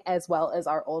painting as well as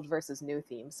our old versus new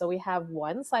theme. So we have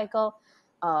one cycle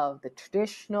of the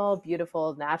traditional,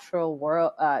 beautiful, natural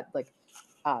world,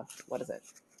 what is it?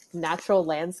 Natural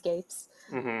landscapes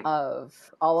Mhm.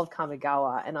 of all of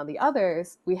Kamigawa. And on the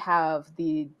others, we have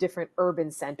the different urban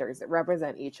centers that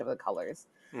represent each of the colors.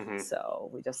 Mhm. So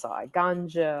we just saw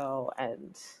Ganjo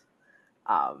and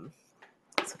um,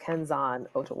 so Kenzan,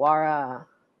 Otawara.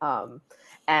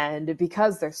 And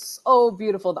because they're so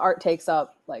beautiful, the art takes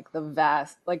up like the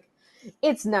vast, like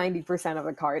it's 90% of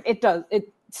the card. It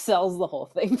sells the whole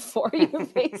thing for you,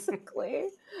 basically.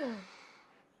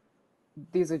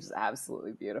 These are just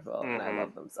absolutely beautiful, and I Mhm.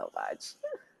 love them so much.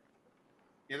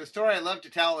 Yeah, the story I love to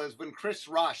tell is when Chris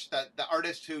Rush, the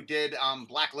artist who did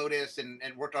Black Lotus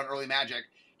and worked on early Magic,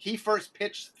 he first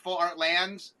pitched full art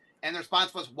lands, and the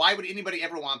response was, "Why would anybody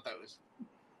ever want those?"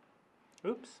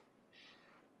 Oops.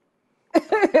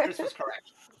 So Chris was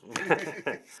correct.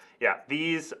 Yeah,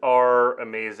 these are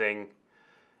amazing.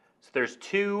 So there's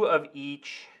 2 of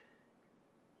each.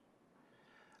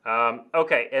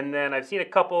 Okay, and then I've seen a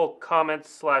couple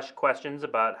comments / questions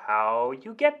about how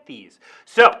you get these.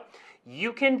 So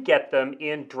you can get them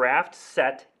in draft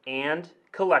set and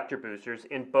collector boosters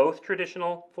in both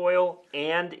traditional foil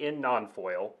and in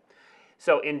non-foil.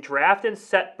 So in draft and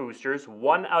set boosters,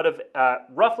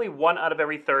 roughly 1 out of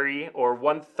every 30 or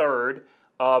 1/3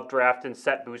 of draft and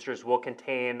set boosters will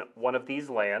contain one of these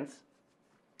lands.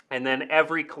 And then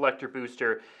every collector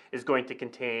booster is going to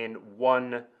contain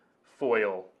 1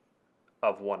 foil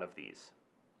of one of these.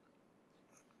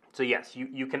 So yes,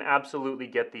 you can absolutely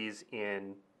get these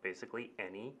in basically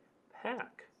any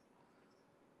pack.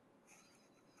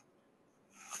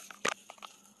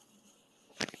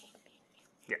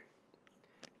 Yeah.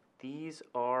 These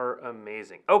are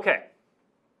amazing. Okay.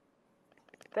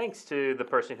 Thanks to the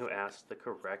person who asked the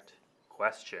correct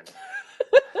question.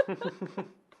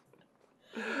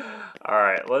 All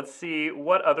right, let's see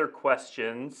what other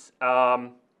questions.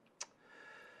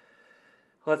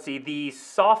 Let's see, the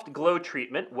soft glow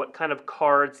treatment. What kind of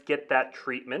cards get that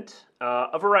treatment?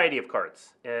 A variety of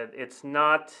cards. It's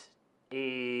not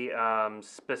a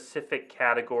specific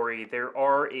category. There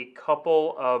are a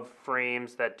couple of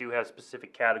frames that do have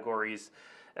specific categories.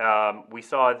 We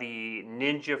saw the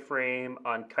Ninja frame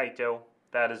on Kaito.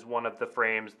 That is one of the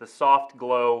frames. The soft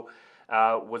glow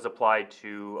was applied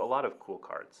to a lot of cool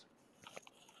cards.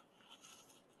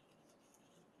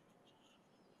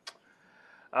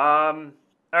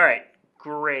 All right,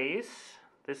 Grace,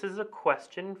 this is a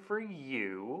question for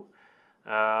you.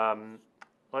 Um,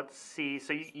 let's see.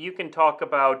 So you can talk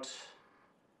about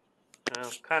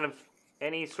kind of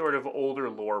any sort of older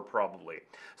lore, probably.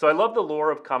 So I love the lore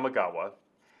of Kamigawa.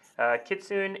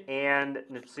 Kitsune and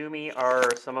Natsumi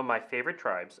are some of my favorite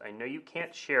tribes. I know you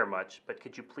can't share much, but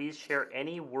could you please share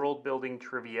any world building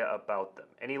trivia about them?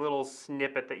 Any little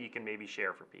snippet that you can maybe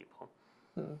share for people?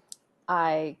 Hmm.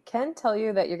 I can tell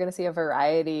you that you're going to see a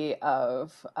variety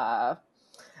of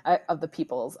the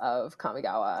peoples of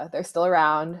Kamigawa. They're still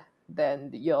around. Then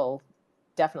you'll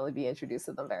definitely be introduced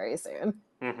to them very soon.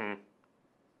 Mm-hmm.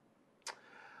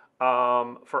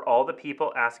 For all the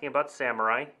people asking about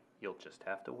samurai, you'll just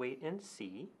have to wait and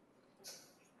see.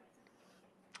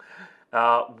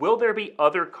 Will there be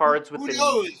other cards Who within?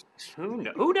 knows?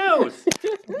 Who knows?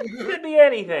 Could be No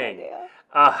anything. idea.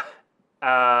 Uh,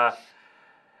 uh,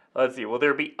 let's see. Will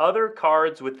there be other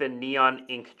cards with the neon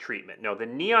ink treatment? No, the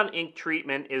neon ink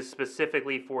treatment is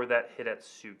specifically for that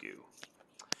Hidetsugu.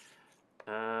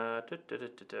 Da, da, da, da,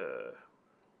 da.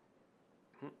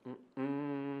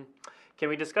 Can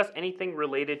we discuss anything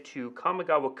related to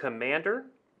Kamigawa Commander?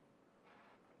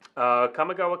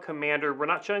 Kamigawa Commander, we're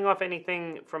not showing off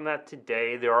anything from that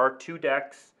today. There are 2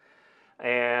 decks,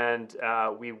 and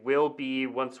we will be,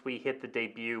 once we hit the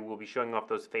debut, we'll be showing off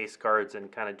those face cards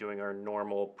and kind of doing our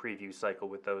normal preview cycle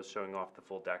with those, showing off the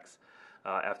full decks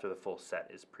after the full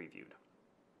set is previewed.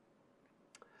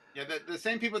 Yeah, the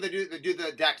same people that do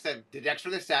the decks have the decks for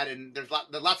this set, and there's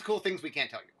lots of cool things we can't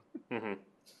tell you. Mm-hmm.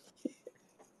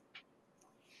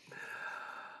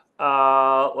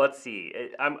 Let's see.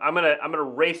 I'm gonna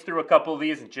race through a couple of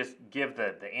these and just give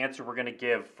the answer we're gonna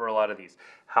give for a lot of these.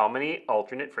 How many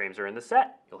alternate frames are in the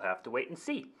set? You'll have to wait and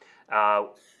see.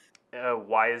 Let's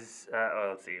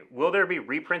see. Will there be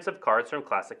reprints of cards from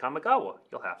Classic Kamigawa?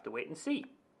 You'll have to wait and see.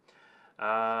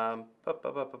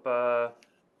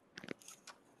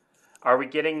 Are we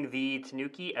getting the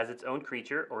Tanuki as its own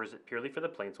creature, or is it purely for the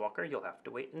Planeswalker? You'll have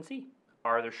to wait and see.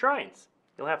 Are there shrines?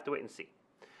 You'll have to wait and see.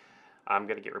 I'm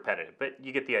going to get repetitive, but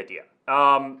you get the idea.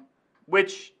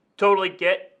 Which totally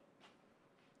get.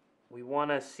 We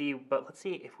want to see, but let's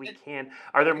see if we can.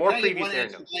 Are there more Can I give previews one there?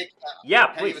 answer, No. Blake? Yeah, Can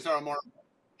I give please. us more?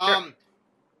 Sure.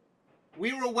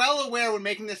 We were well aware when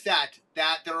making the set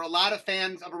that there are a lot of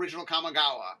fans of original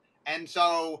Kamigawa, and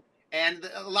so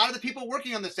a lot of the people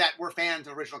working on the set were fans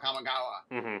of original Kamigawa.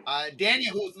 Mm-hmm.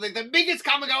 Daniel, who's like the biggest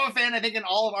Kamigawa fan I think in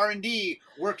all of R&D,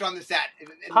 worked on the set,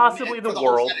 Possibly for the the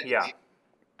whole world. set. Yeah.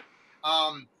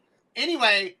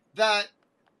 Anyway,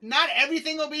 not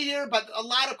everything will be here, but a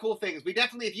lot of cool things. We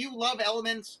definitely, if you love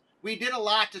elements, we did a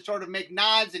lot to sort of make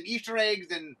nods and Easter eggs,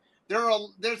 and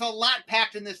there's a lot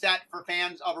packed in this set for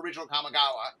fans of original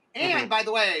Kamigawa. And by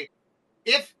the way,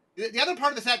 if the other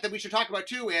part of the set that we should talk about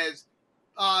too is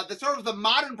the sort of the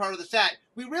modern part of the set,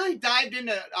 we really dived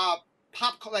into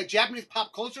like Japanese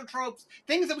pop culture tropes,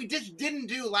 things that we just didn't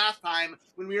do last time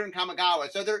when we were in Kamigawa.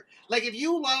 So they're like, if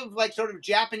you love like sort of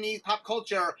Japanese pop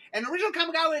culture, and original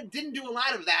Kamigawa didn't do a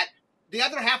lot of that, the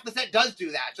other half of the set does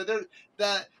do that. So there's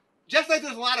just like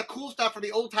there's a lot of cool stuff for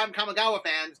the old time Kamigawa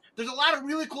fans, there's a lot of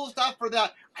really cool stuff for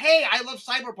the, hey, I love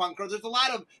cyberpunk, or there's a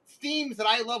lot of themes that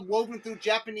I love woven through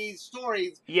Japanese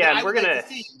stories that I would like to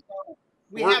see. So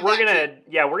we're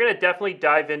gonna definitely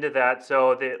dive into that.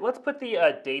 So let's put the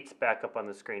dates back up on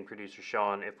the screen, producer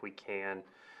Sean, if we can.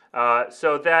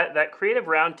 So that creative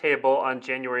roundtable on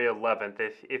January 11th,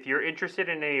 if you're interested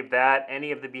in any of that,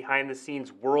 any of the behind the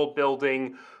scenes world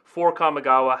building for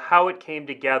Kamigawa, how it came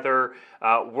together,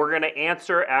 we're going to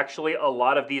answer actually a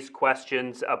lot of these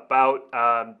questions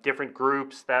about different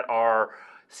groups that are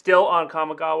still on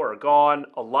Kamigawa or gone.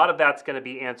 A lot of that's going to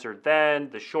be answered then.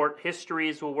 The short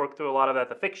histories will work through a lot of that.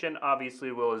 The fiction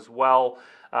obviously will as well.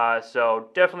 So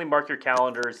definitely mark your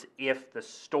calendars if the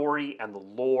story and the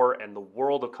lore and the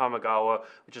world of Kamigawa,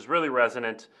 which is really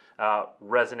resonant,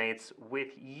 resonates with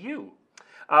you.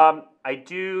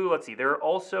 Let's see, there are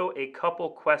also a couple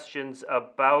questions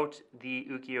about the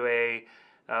ukiyo-e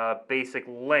basic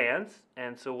lands,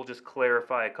 and so we'll just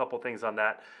clarify a couple things on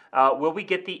that. Will we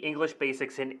get the English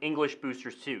basics in English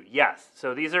boosters too? Yes.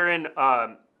 So these are in,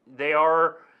 they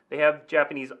have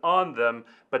Japanese on them,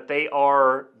 but they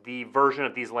are the version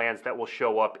of these lands that will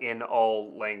show up in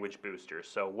all language boosters.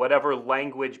 So whatever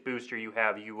language booster you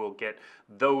have, you will get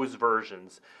those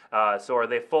versions. So are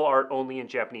they full art only in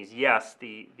Japanese? Yes,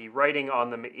 the writing on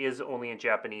them is only in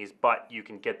Japanese, but you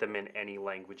can get them in any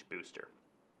language booster.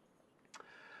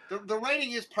 The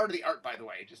writing is part of the art, by the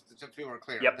way, just so people are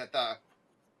clear. Yep.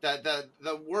 That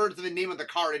the words of the name of the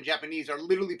card in Japanese are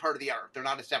literally part of the art. They're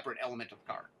not a separate element of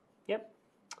the card. Yep.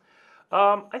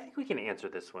 I think we can answer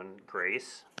this one,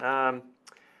 Grace.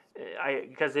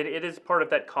 Because it is part of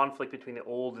that conflict between the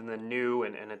old and the new,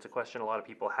 and it's a question a lot of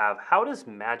people have. How does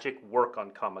magic work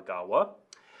on Kamigawa?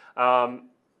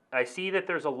 I see that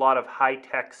there's a lot of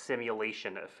high-tech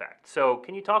simulation effect. So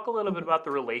can you talk a little bit about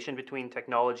the relation between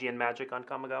technology and magic on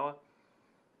Kamigawa?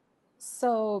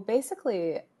 So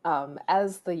basically,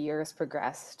 as the years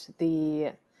progressed,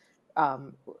 the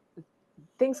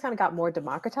things kind of got more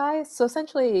democratized. So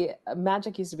essentially,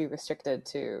 magic used to be restricted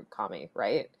to Kami,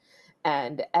 right?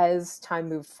 And as time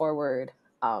moved forward,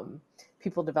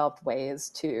 people developed ways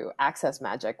to access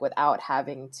magic without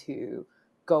having to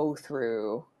go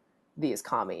through these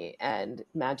Kami, and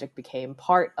magic became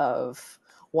part of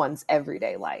one's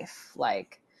everyday life.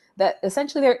 Like that,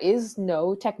 essentially, there is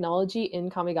no technology in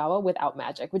Kamigawa without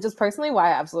magic, which is personally why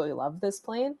I absolutely love this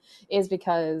plane, is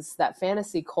because that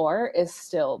fantasy core is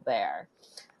still there.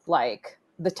 Like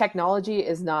the technology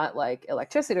is not like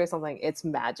electricity or something, it's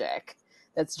magic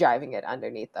that's driving it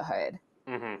underneath the hood.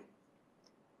 Mm-hmm.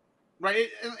 Right.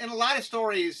 In a lot of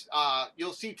stories,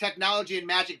 you'll see technology and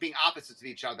magic being opposites of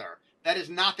each other. That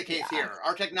is not the case here.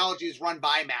 Our technology is run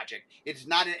by magic. It's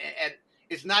not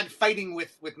fighting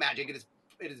with magic.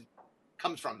 It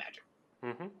comes from magic.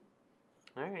 Mm-hmm.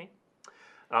 All right.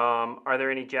 Are there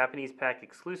any Japanese pack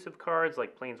exclusive cards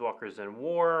like Planeswalkers and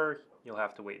War? You'll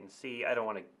have to wait and see. I don't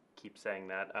want to keep saying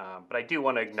that, but I do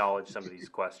want to acknowledge some of these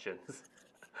questions.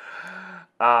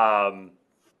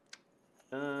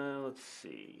 Let's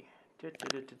see.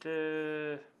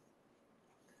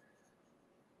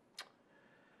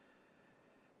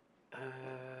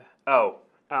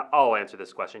 I'll answer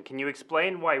this question. Can you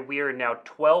explain why we are now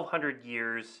 1,200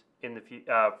 years in the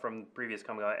from previous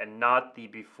Kamigawa and not the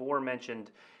before mentioned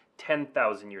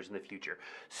 10,000 years in the future?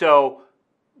 So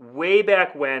way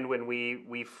back when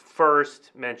we first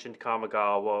mentioned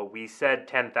Kamigawa, we said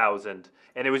 10,000,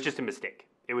 and it was just a mistake.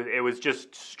 It was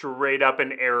just straight up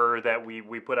an error that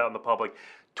we put out in the public.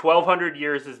 1,200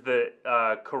 years is the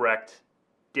correct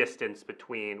distance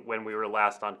between when we were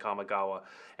last on Kamigawa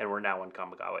and we're now on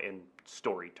Kamigawa in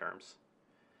story terms.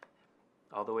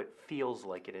 although it feels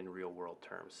like it in real world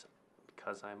terms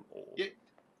because I'm old. Yeah,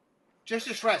 just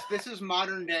to stress, this is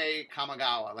modern day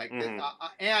Kamigawa, like this,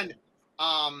 and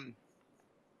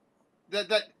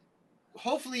that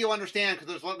hopefully you'll understand,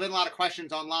 because there's been a lot of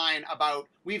questions online about,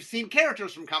 we've seen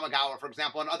characters from Kamigawa, for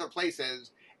example, in other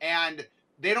places, and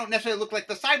they don't necessarily look like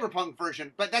the cyberpunk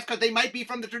version, but that's because they might be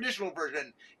from the traditional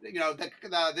version. You know, the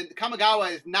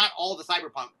Kamigawa is not all the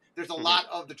cyberpunk. There's a lot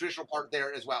of the traditional part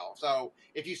there as well. So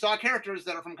if you saw characters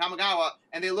that are from Kamigawa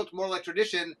and they looked more like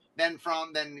tradition than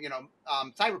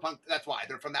cyberpunk, that's why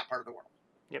they're from that part of the world.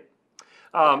 Yep.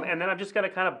 And then I'm just going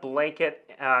to kind of blanket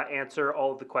answer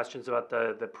all of the questions about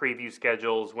the preview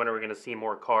schedules. When are we going to see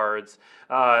more cards?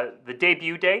 The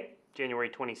debut day, January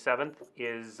 27th,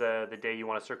 is the day you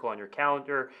want to circle on your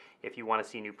calendar if you want to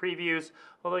see new previews.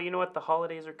 Although, you know what? The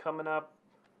holidays are coming up.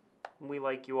 We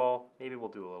like you all. Maybe we'll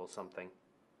do a little something.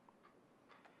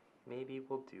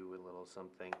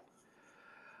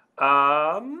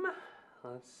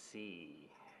 Let's see.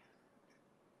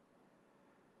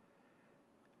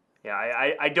 Yeah,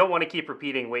 I don't want to keep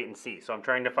repeating wait and see, so I'm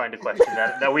trying to find a question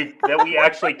that we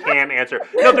actually can answer.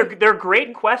 No, they're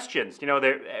great questions. You know,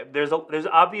 there's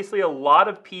obviously a lot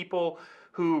of people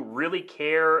who really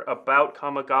care about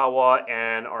Kamigawa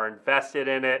and are invested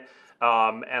in it.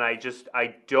 And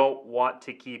I don't want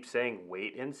to keep saying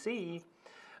wait and see.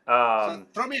 So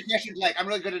throw me a question, like, I'm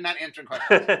really good at not answering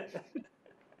questions.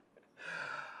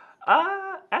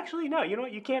 Actually, no. You know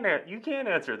what? You can't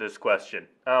answer this question.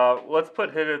 Let's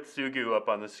put Hidetsugu up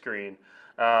on the screen.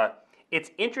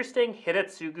 It's interesting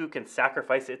Hidetsugu can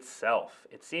sacrifice itself.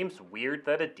 It seems weird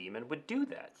that a demon would do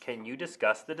that. Can you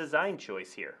discuss the design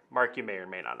choice here? Mark, you may or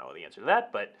may not know the answer to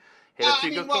that, but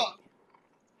Hidetsugu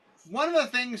one of the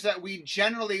things that we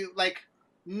generally, like,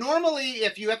 normally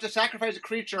if you have to sacrifice a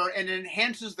creature and it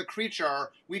enhances the creature,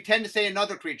 we tend to say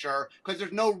another creature, because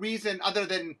there's no reason other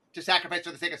than to sacrifice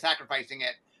for the sake of sacrificing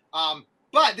it.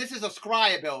 But this is a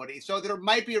scry ability, so there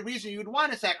might be a reason you'd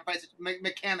want to sacrifice it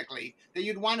mechanically, that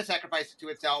you'd want to sacrifice it to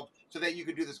itself so that you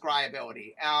could do the scry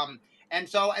ability. And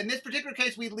so in this particular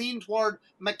case, we lean toward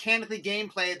mechanically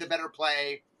gameplay, the better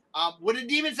play. Would a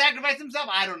demon sacrifice himself?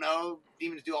 I don't know.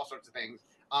 Demons do all sorts of things.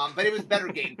 But it was better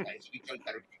gameplay, so we chose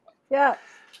better gameplay. Yeah.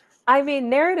 I mean,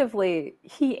 narratively,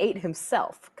 he ate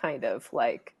himself, kind of.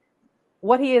 Like,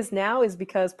 what he is now is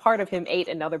because part of him ate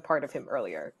another part of him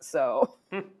earlier. So,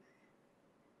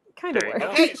 kind of works.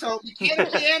 Okay, so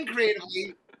mechanically and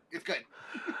creatively, it's good.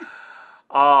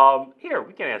 Here,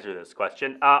 we can answer this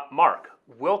question. Mark,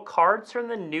 will cards from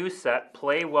the new set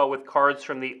play well with cards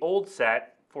from the old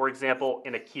set, for example,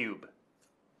 in a cube?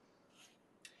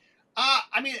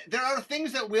 I mean, there are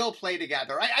things that will play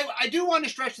together. I do want to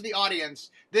stress to the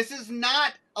audience, this is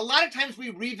not, a lot of times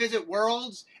we revisit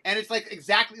worlds, and it's like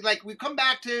exactly like we come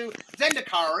back to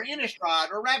Zendikar or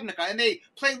Innistrad or Ravnica, and they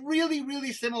play really,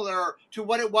 really similar to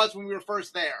what it was when we were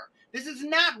first there. This is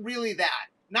not really that.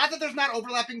 Not that there's not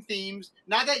overlapping themes,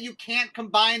 not that you can't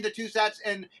combine the two sets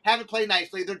and have it play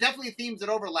nicely. There are definitely themes that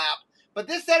overlap, but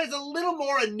this set is a little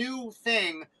more a new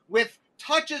thing with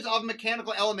touches of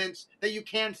mechanical elements that you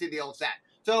can see in the old set.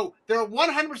 So there are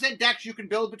 100% decks you can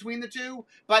build between the two,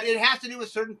 but it has to do with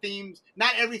certain themes.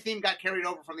 Not every theme got carried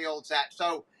over from the old set.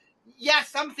 So, yes,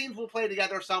 some themes will play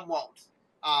together, some won't.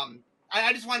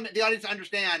 I just want the audience to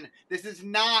understand this is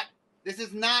not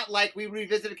like we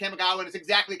revisited Kamigawa and it's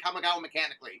exactly Kamigawa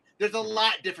mechanically. There's a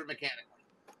lot different mechanically.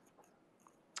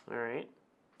 All right.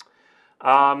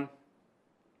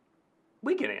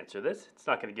 We can answer this. It's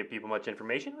not going to give people much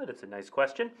information, but it's a nice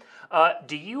question.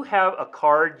 Do you have a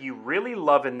card you really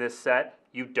love in this set?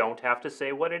 You don't have to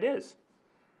say what it is.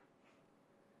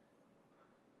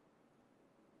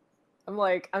 I'm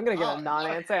like, I'm going to give a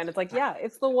non-answer, and it's like, yeah,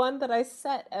 it's the one that I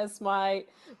set as my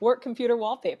work computer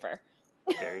wallpaper.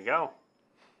 There you go.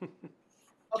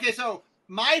 Okay, so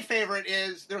my favorite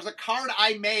is, there's a card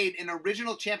I made in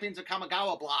original Champions of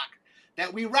Kamigawa block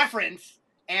that we reference,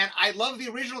 and I love the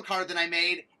original card that I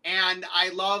made, and I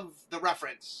love the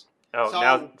reference. Oh, so,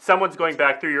 now someone's going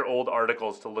back through your old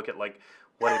articles to look at, like,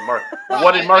 what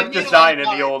did Mark design in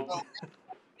the old... So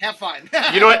have fun.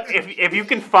 You know what? If you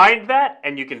can find that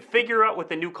and you can figure out what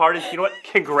the new card is, you know what?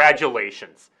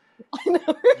 Congratulations. I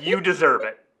know. You deserve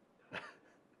it.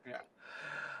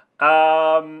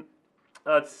 Yeah.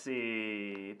 Let's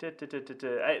see.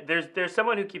 There's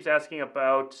someone who keeps asking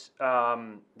about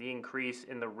the increase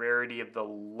in the rarity of the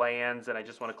lands, and I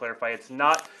just want to clarify, it's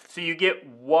not. So you get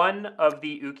one of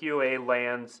the ukiyo-e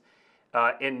lands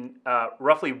in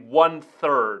roughly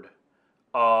 1/3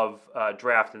 of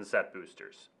draft and set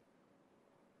boosters.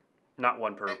 Not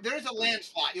one per. There is a land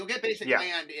slot. You'll get basic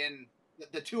land in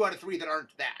the 2 out of 3 that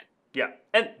aren't that. Yeah,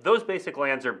 and those basic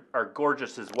lands are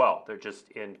gorgeous as well. They're just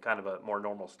in kind of a more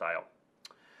normal style.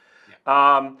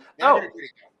 They're very pretty.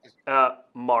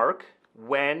 Mark,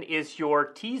 when is your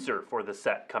teaser for the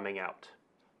set coming out?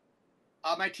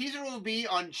 My teaser will be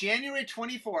on January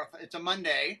 24th. It's a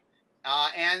Monday,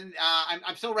 and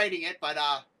I'm still writing it, but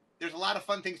there's a lot of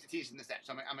fun things to tease in the set,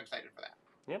 so I'm excited for that.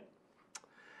 Yep.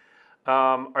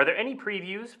 Are there any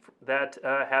previews that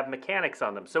have mechanics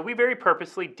on them? So we very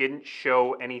purposely didn't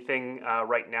show anything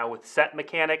right now with set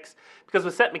mechanics, because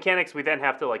with set mechanics we then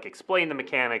have to like explain the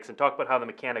mechanics and talk about how the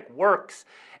mechanic works,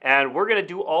 and we're going to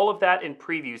do all of that in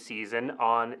preview season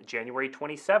on January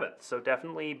 27th. So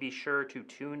definitely be sure to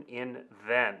tune in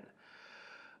then.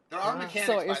 There are mechanics.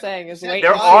 So what you're saying is wait.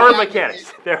 There are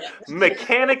mechanics. There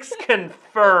mechanics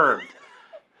confirmed.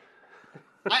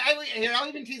 I'll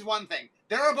even tease one thing.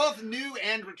 There are both new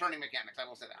and returning mechanics. I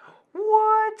will say that.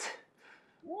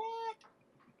 What?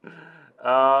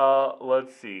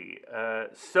 Let's see.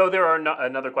 So there are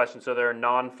another question. So there are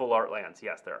non-full art lands.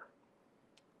 Yes, there are.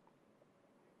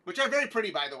 Which are very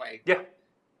pretty, by the way. Yeah.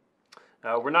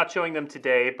 We're not showing them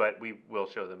today, but we will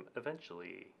show them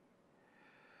eventually.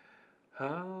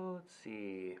 Let's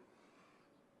see.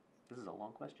 This is a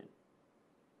long question.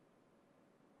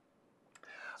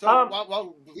 So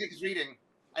while Blake is reading,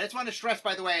 I just want to stress,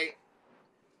 by the way,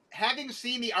 having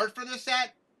seen the art for this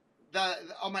set,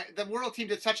 the World team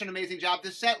did such an amazing job.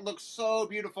 This set looks so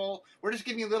beautiful. We're just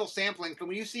giving you little samplings, but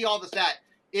when you see all the set,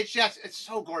 it's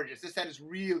so gorgeous. This set is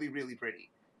really, really pretty.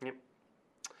 Yep.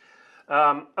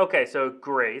 Okay, so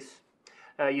Grace,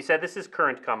 you said this is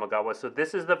current Kamigawa, so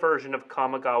this is the version of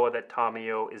Kamigawa that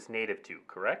Tamiyo is native to,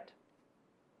 correct?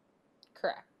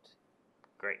 Correct.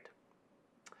 Great.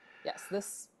 Yes,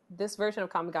 this version of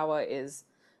Kamigawa is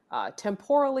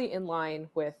temporally in line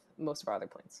with most of our other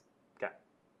planes. Okay.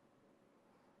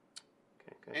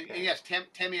 And yes,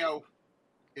 Tamiyo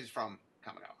is from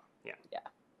Kamigawa. Yeah.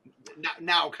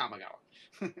 Now Kamigawa.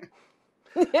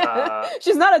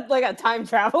 She's not a time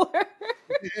traveler.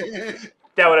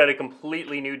 That would add a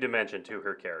completely new dimension to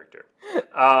her character.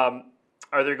 Are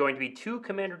there going to be 2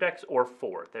 commander decks or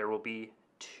 4? There will be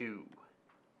 2.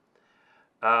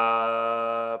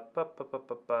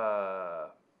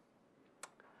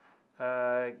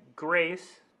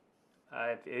 Grace,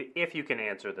 if you can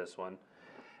answer this one.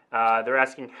 They're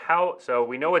asking how, so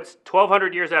we know it's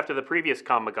 1,200 years after the previous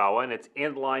Kamigawa, and it's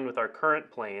in line with our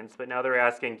current planes, but now they're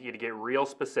asking you to get real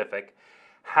specific.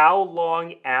 How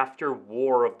long after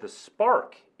War of the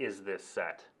Spark is this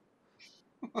set?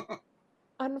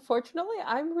 Unfortunately,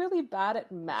 I'm really bad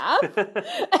at math, and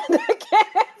I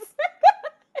can't answer.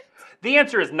 The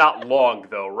answer is not long,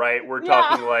 though, right? We're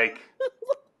talking like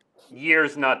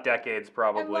years, not decades,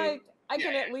 probably. I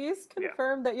can at least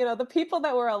confirm that the people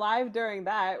that were alive during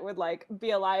that would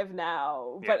be alive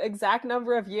now. Yeah. But exact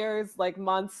number of years,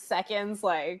 months, seconds,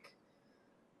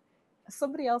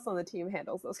 somebody else on the team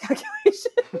handles those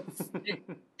calculations.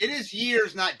 It is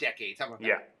years, not decades. How about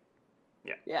that?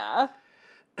 Yeah.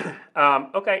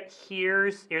 Okay,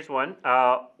 here's one.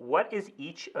 What is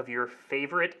each of your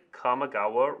favorite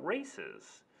Kamigawa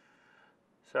races?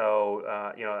 So,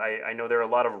 I know there are a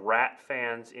lot of Rat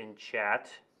fans in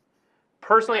chat.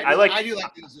 Personally, I do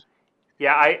like this.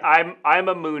 Yeah, I'm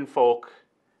a Moonfolk.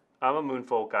 I'm a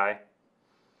Moonfolk guy.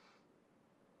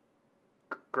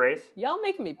 Grace? Y'all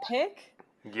making me pick?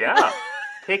 Yeah.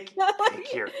 Pick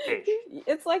your fish.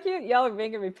 It's like y'all are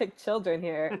making me pick children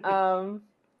here. I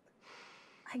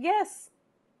guess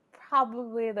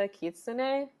probably the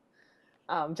Kitsune.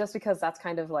 Just because that's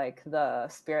kind of the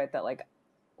spirit that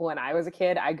when I was a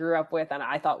kid I grew up with and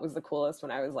I thought was the coolest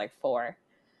when I was 4.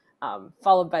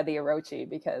 Followed by the Orochi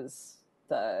because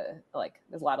there's a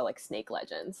lot of snake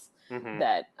legends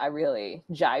that I really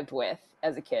jived with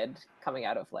as a kid coming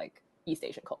out of East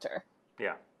Asian culture.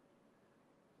 Yeah.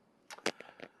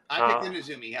 I picked the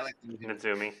Nezumi. I like the Nezumi.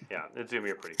 Nezumi. Yeah,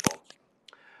 Nezumi are pretty cool.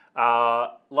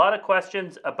 A lot of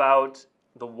questions about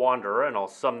the Wanderer, and I'll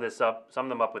sum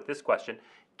them up with this question.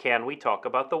 Can we talk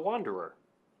about the Wanderer?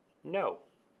 No.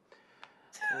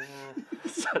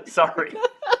 Sorry.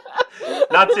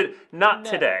 Not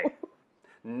today.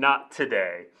 Not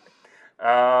today.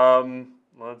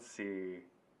 Let's see.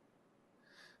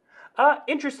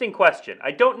 Interesting question.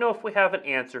 I don't know if we have an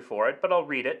answer for it, but I'll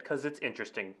read it because it's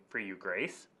interesting for you,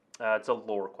 Grace. It's a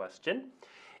lore question.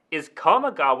 Is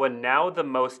Kamigawa now the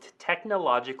most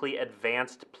technologically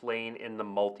advanced plane in the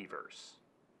multiverse?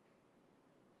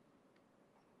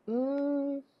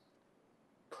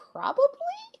 Probably.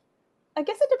 I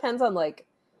guess it depends on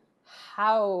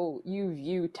how you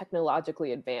view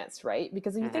technologically advanced, right?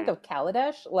 Because if you think of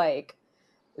Kaladesh,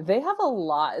 they have a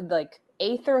lot. Like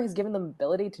Aether has given them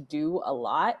ability to do a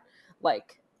lot.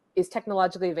 Like, is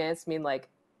technologically advanced mean like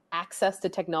access to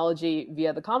technology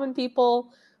via the common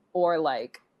people, or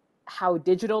like how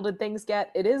digital did things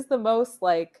get? It is the most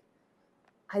like,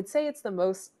 I'd say it's the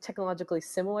most technologically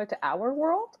similar to our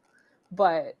world,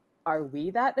 but are we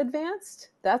that advanced?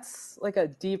 That's like a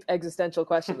deep existential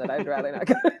question that I'd rather not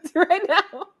go into right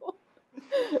now.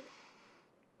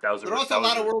 That was There are also a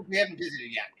lot of worlds we haven't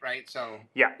visited yet, right? So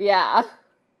yeah. Yeah.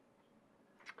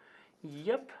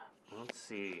 Yep. Let's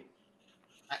see.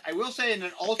 I will say, in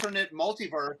an alternate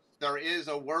multiverse, there is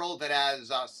a world that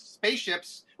has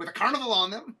spaceships with a carnival on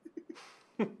them.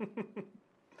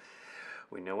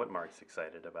 We know what Mark's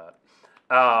excited about.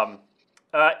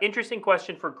 Interesting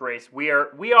question for Grace. We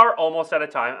are almost out of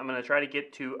time. I'm going to try to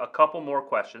get to a couple more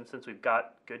questions since we've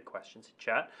got good questions in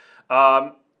chat.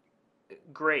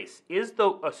 Grace, is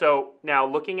the so now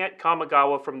looking at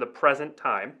Kamigawa from the present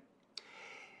time,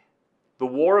 the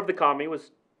War of the Kami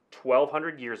was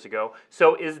 1200 years ago.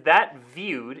 So is that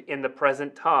viewed in the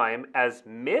present time as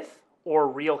myth or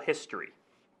real history?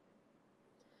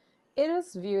 It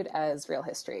is viewed as real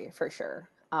history for sure,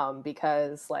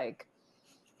 because like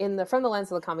in the from the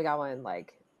lens of the Kamigawa, and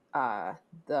like uh,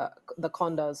 the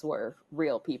Kondos were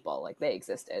real people, like they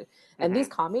existed, and these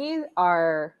Mm-hmm. kami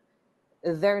are,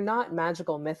 they're not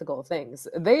magical mythical things.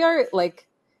 They are like,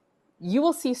 you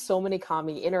will see so many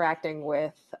kami interacting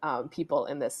with people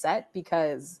in this set,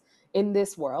 because in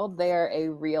this world they are a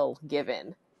real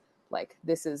given. Like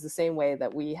this is the same way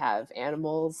that we have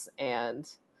animals, and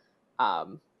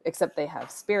except they have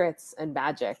spirits and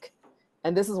magic,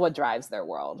 and this is what drives their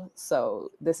world.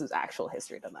 So this is actual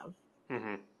history to them.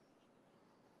 Mm-hmm.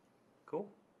 Cool.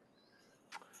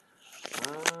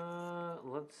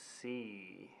 Let's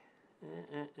see.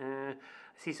 I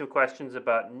see some questions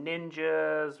about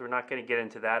ninjas. We're not going to get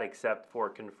into that except for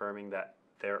confirming that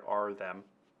there are them.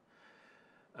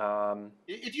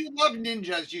 If you love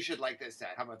ninjas, you should like this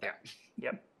set. How about that?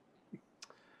 Yep.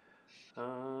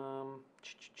 For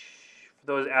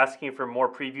those asking for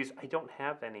more previews, I don't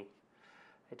have any.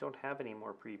 I don't have any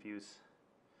more previews.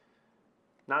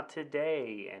 Not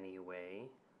today, anyway.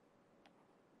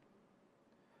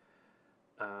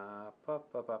 All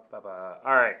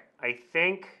right, I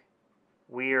think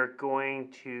we are going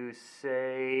to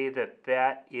say that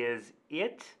that is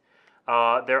it.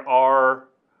 There are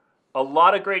a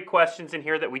lot of great questions in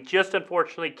here that we just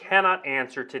unfortunately cannot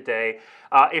answer today.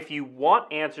 If you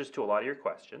want answers to a lot of your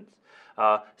questions,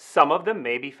 some of them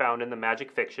may be found in the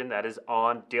Magic Fiction that is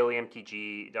on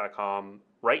dailymtg.com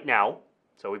right now.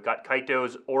 So we've got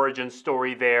Kaito's origin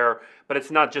story there, but it's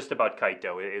not just about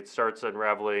Kaito. It starts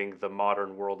unraveling the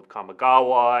modern world of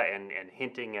Kamigawa and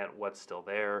hinting at what's still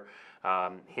there,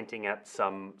 hinting at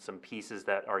some pieces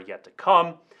that are yet to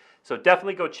come. So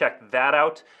definitely go check that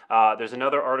out. There's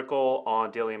another article on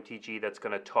Daily MTG that's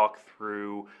going to talk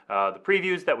through the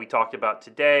previews that we talked about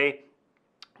today,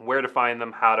 where to find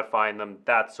them, how to find them,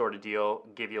 that sort of deal.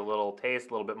 Give you a little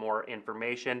taste, a little bit more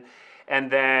information. And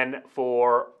then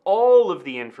for all of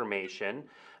the information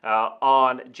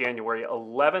on January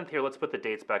 11th, here, let's put the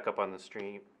dates back up on the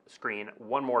screen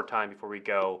one more time before we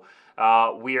go.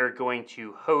 We are going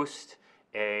to host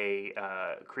a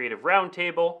creative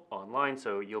roundtable online,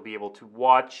 so you'll be able to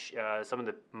watch some of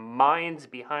the minds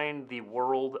behind the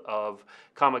world of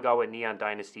Kamigawa Neon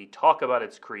Dynasty talk about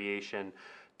its creation,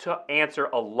 to answer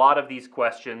a lot of these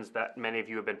questions that many of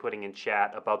you have been putting in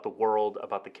chat about the world,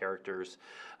 about the characters,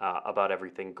 about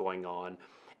everything going on.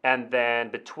 And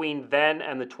then between then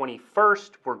and the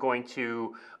 21st, we're going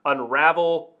to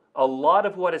unravel a lot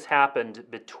of what has happened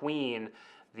between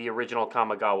the original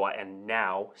Kamigawa and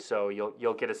now. So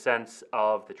you'll get a sense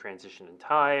of the transition in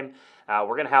time.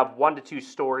 We're going to have 1 to 2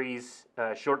 stories,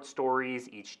 short stories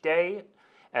each day.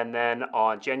 And then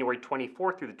on January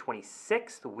 24th through the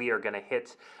 26th, we are going to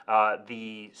hit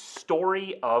the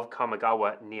story of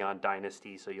Kamigawa Neon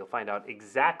Dynasty. So you'll find out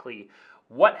exactly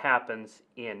what happens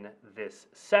in this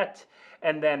set.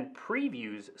 And then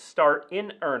previews start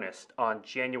in earnest on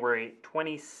January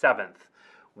 27th,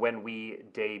 when we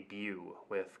debut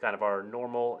with kind of our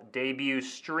normal debut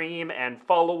stream and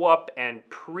follow-up and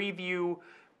preview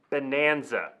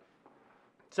bonanza.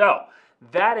 So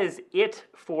that is it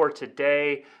for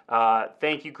today.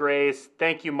 Thank you, Grace.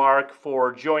 Thank you, Mark,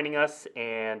 for joining us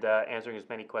and answering as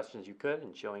many questions as you could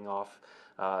and showing off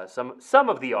some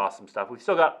of the awesome stuff. We've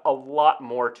still got a lot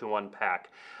more to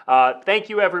unpack. Thank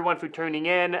you, everyone, for tuning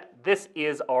in. This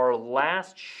is our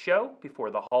last show before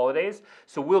the holidays,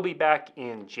 so we'll be back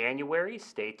in January.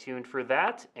 Stay tuned for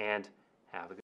that, and have a good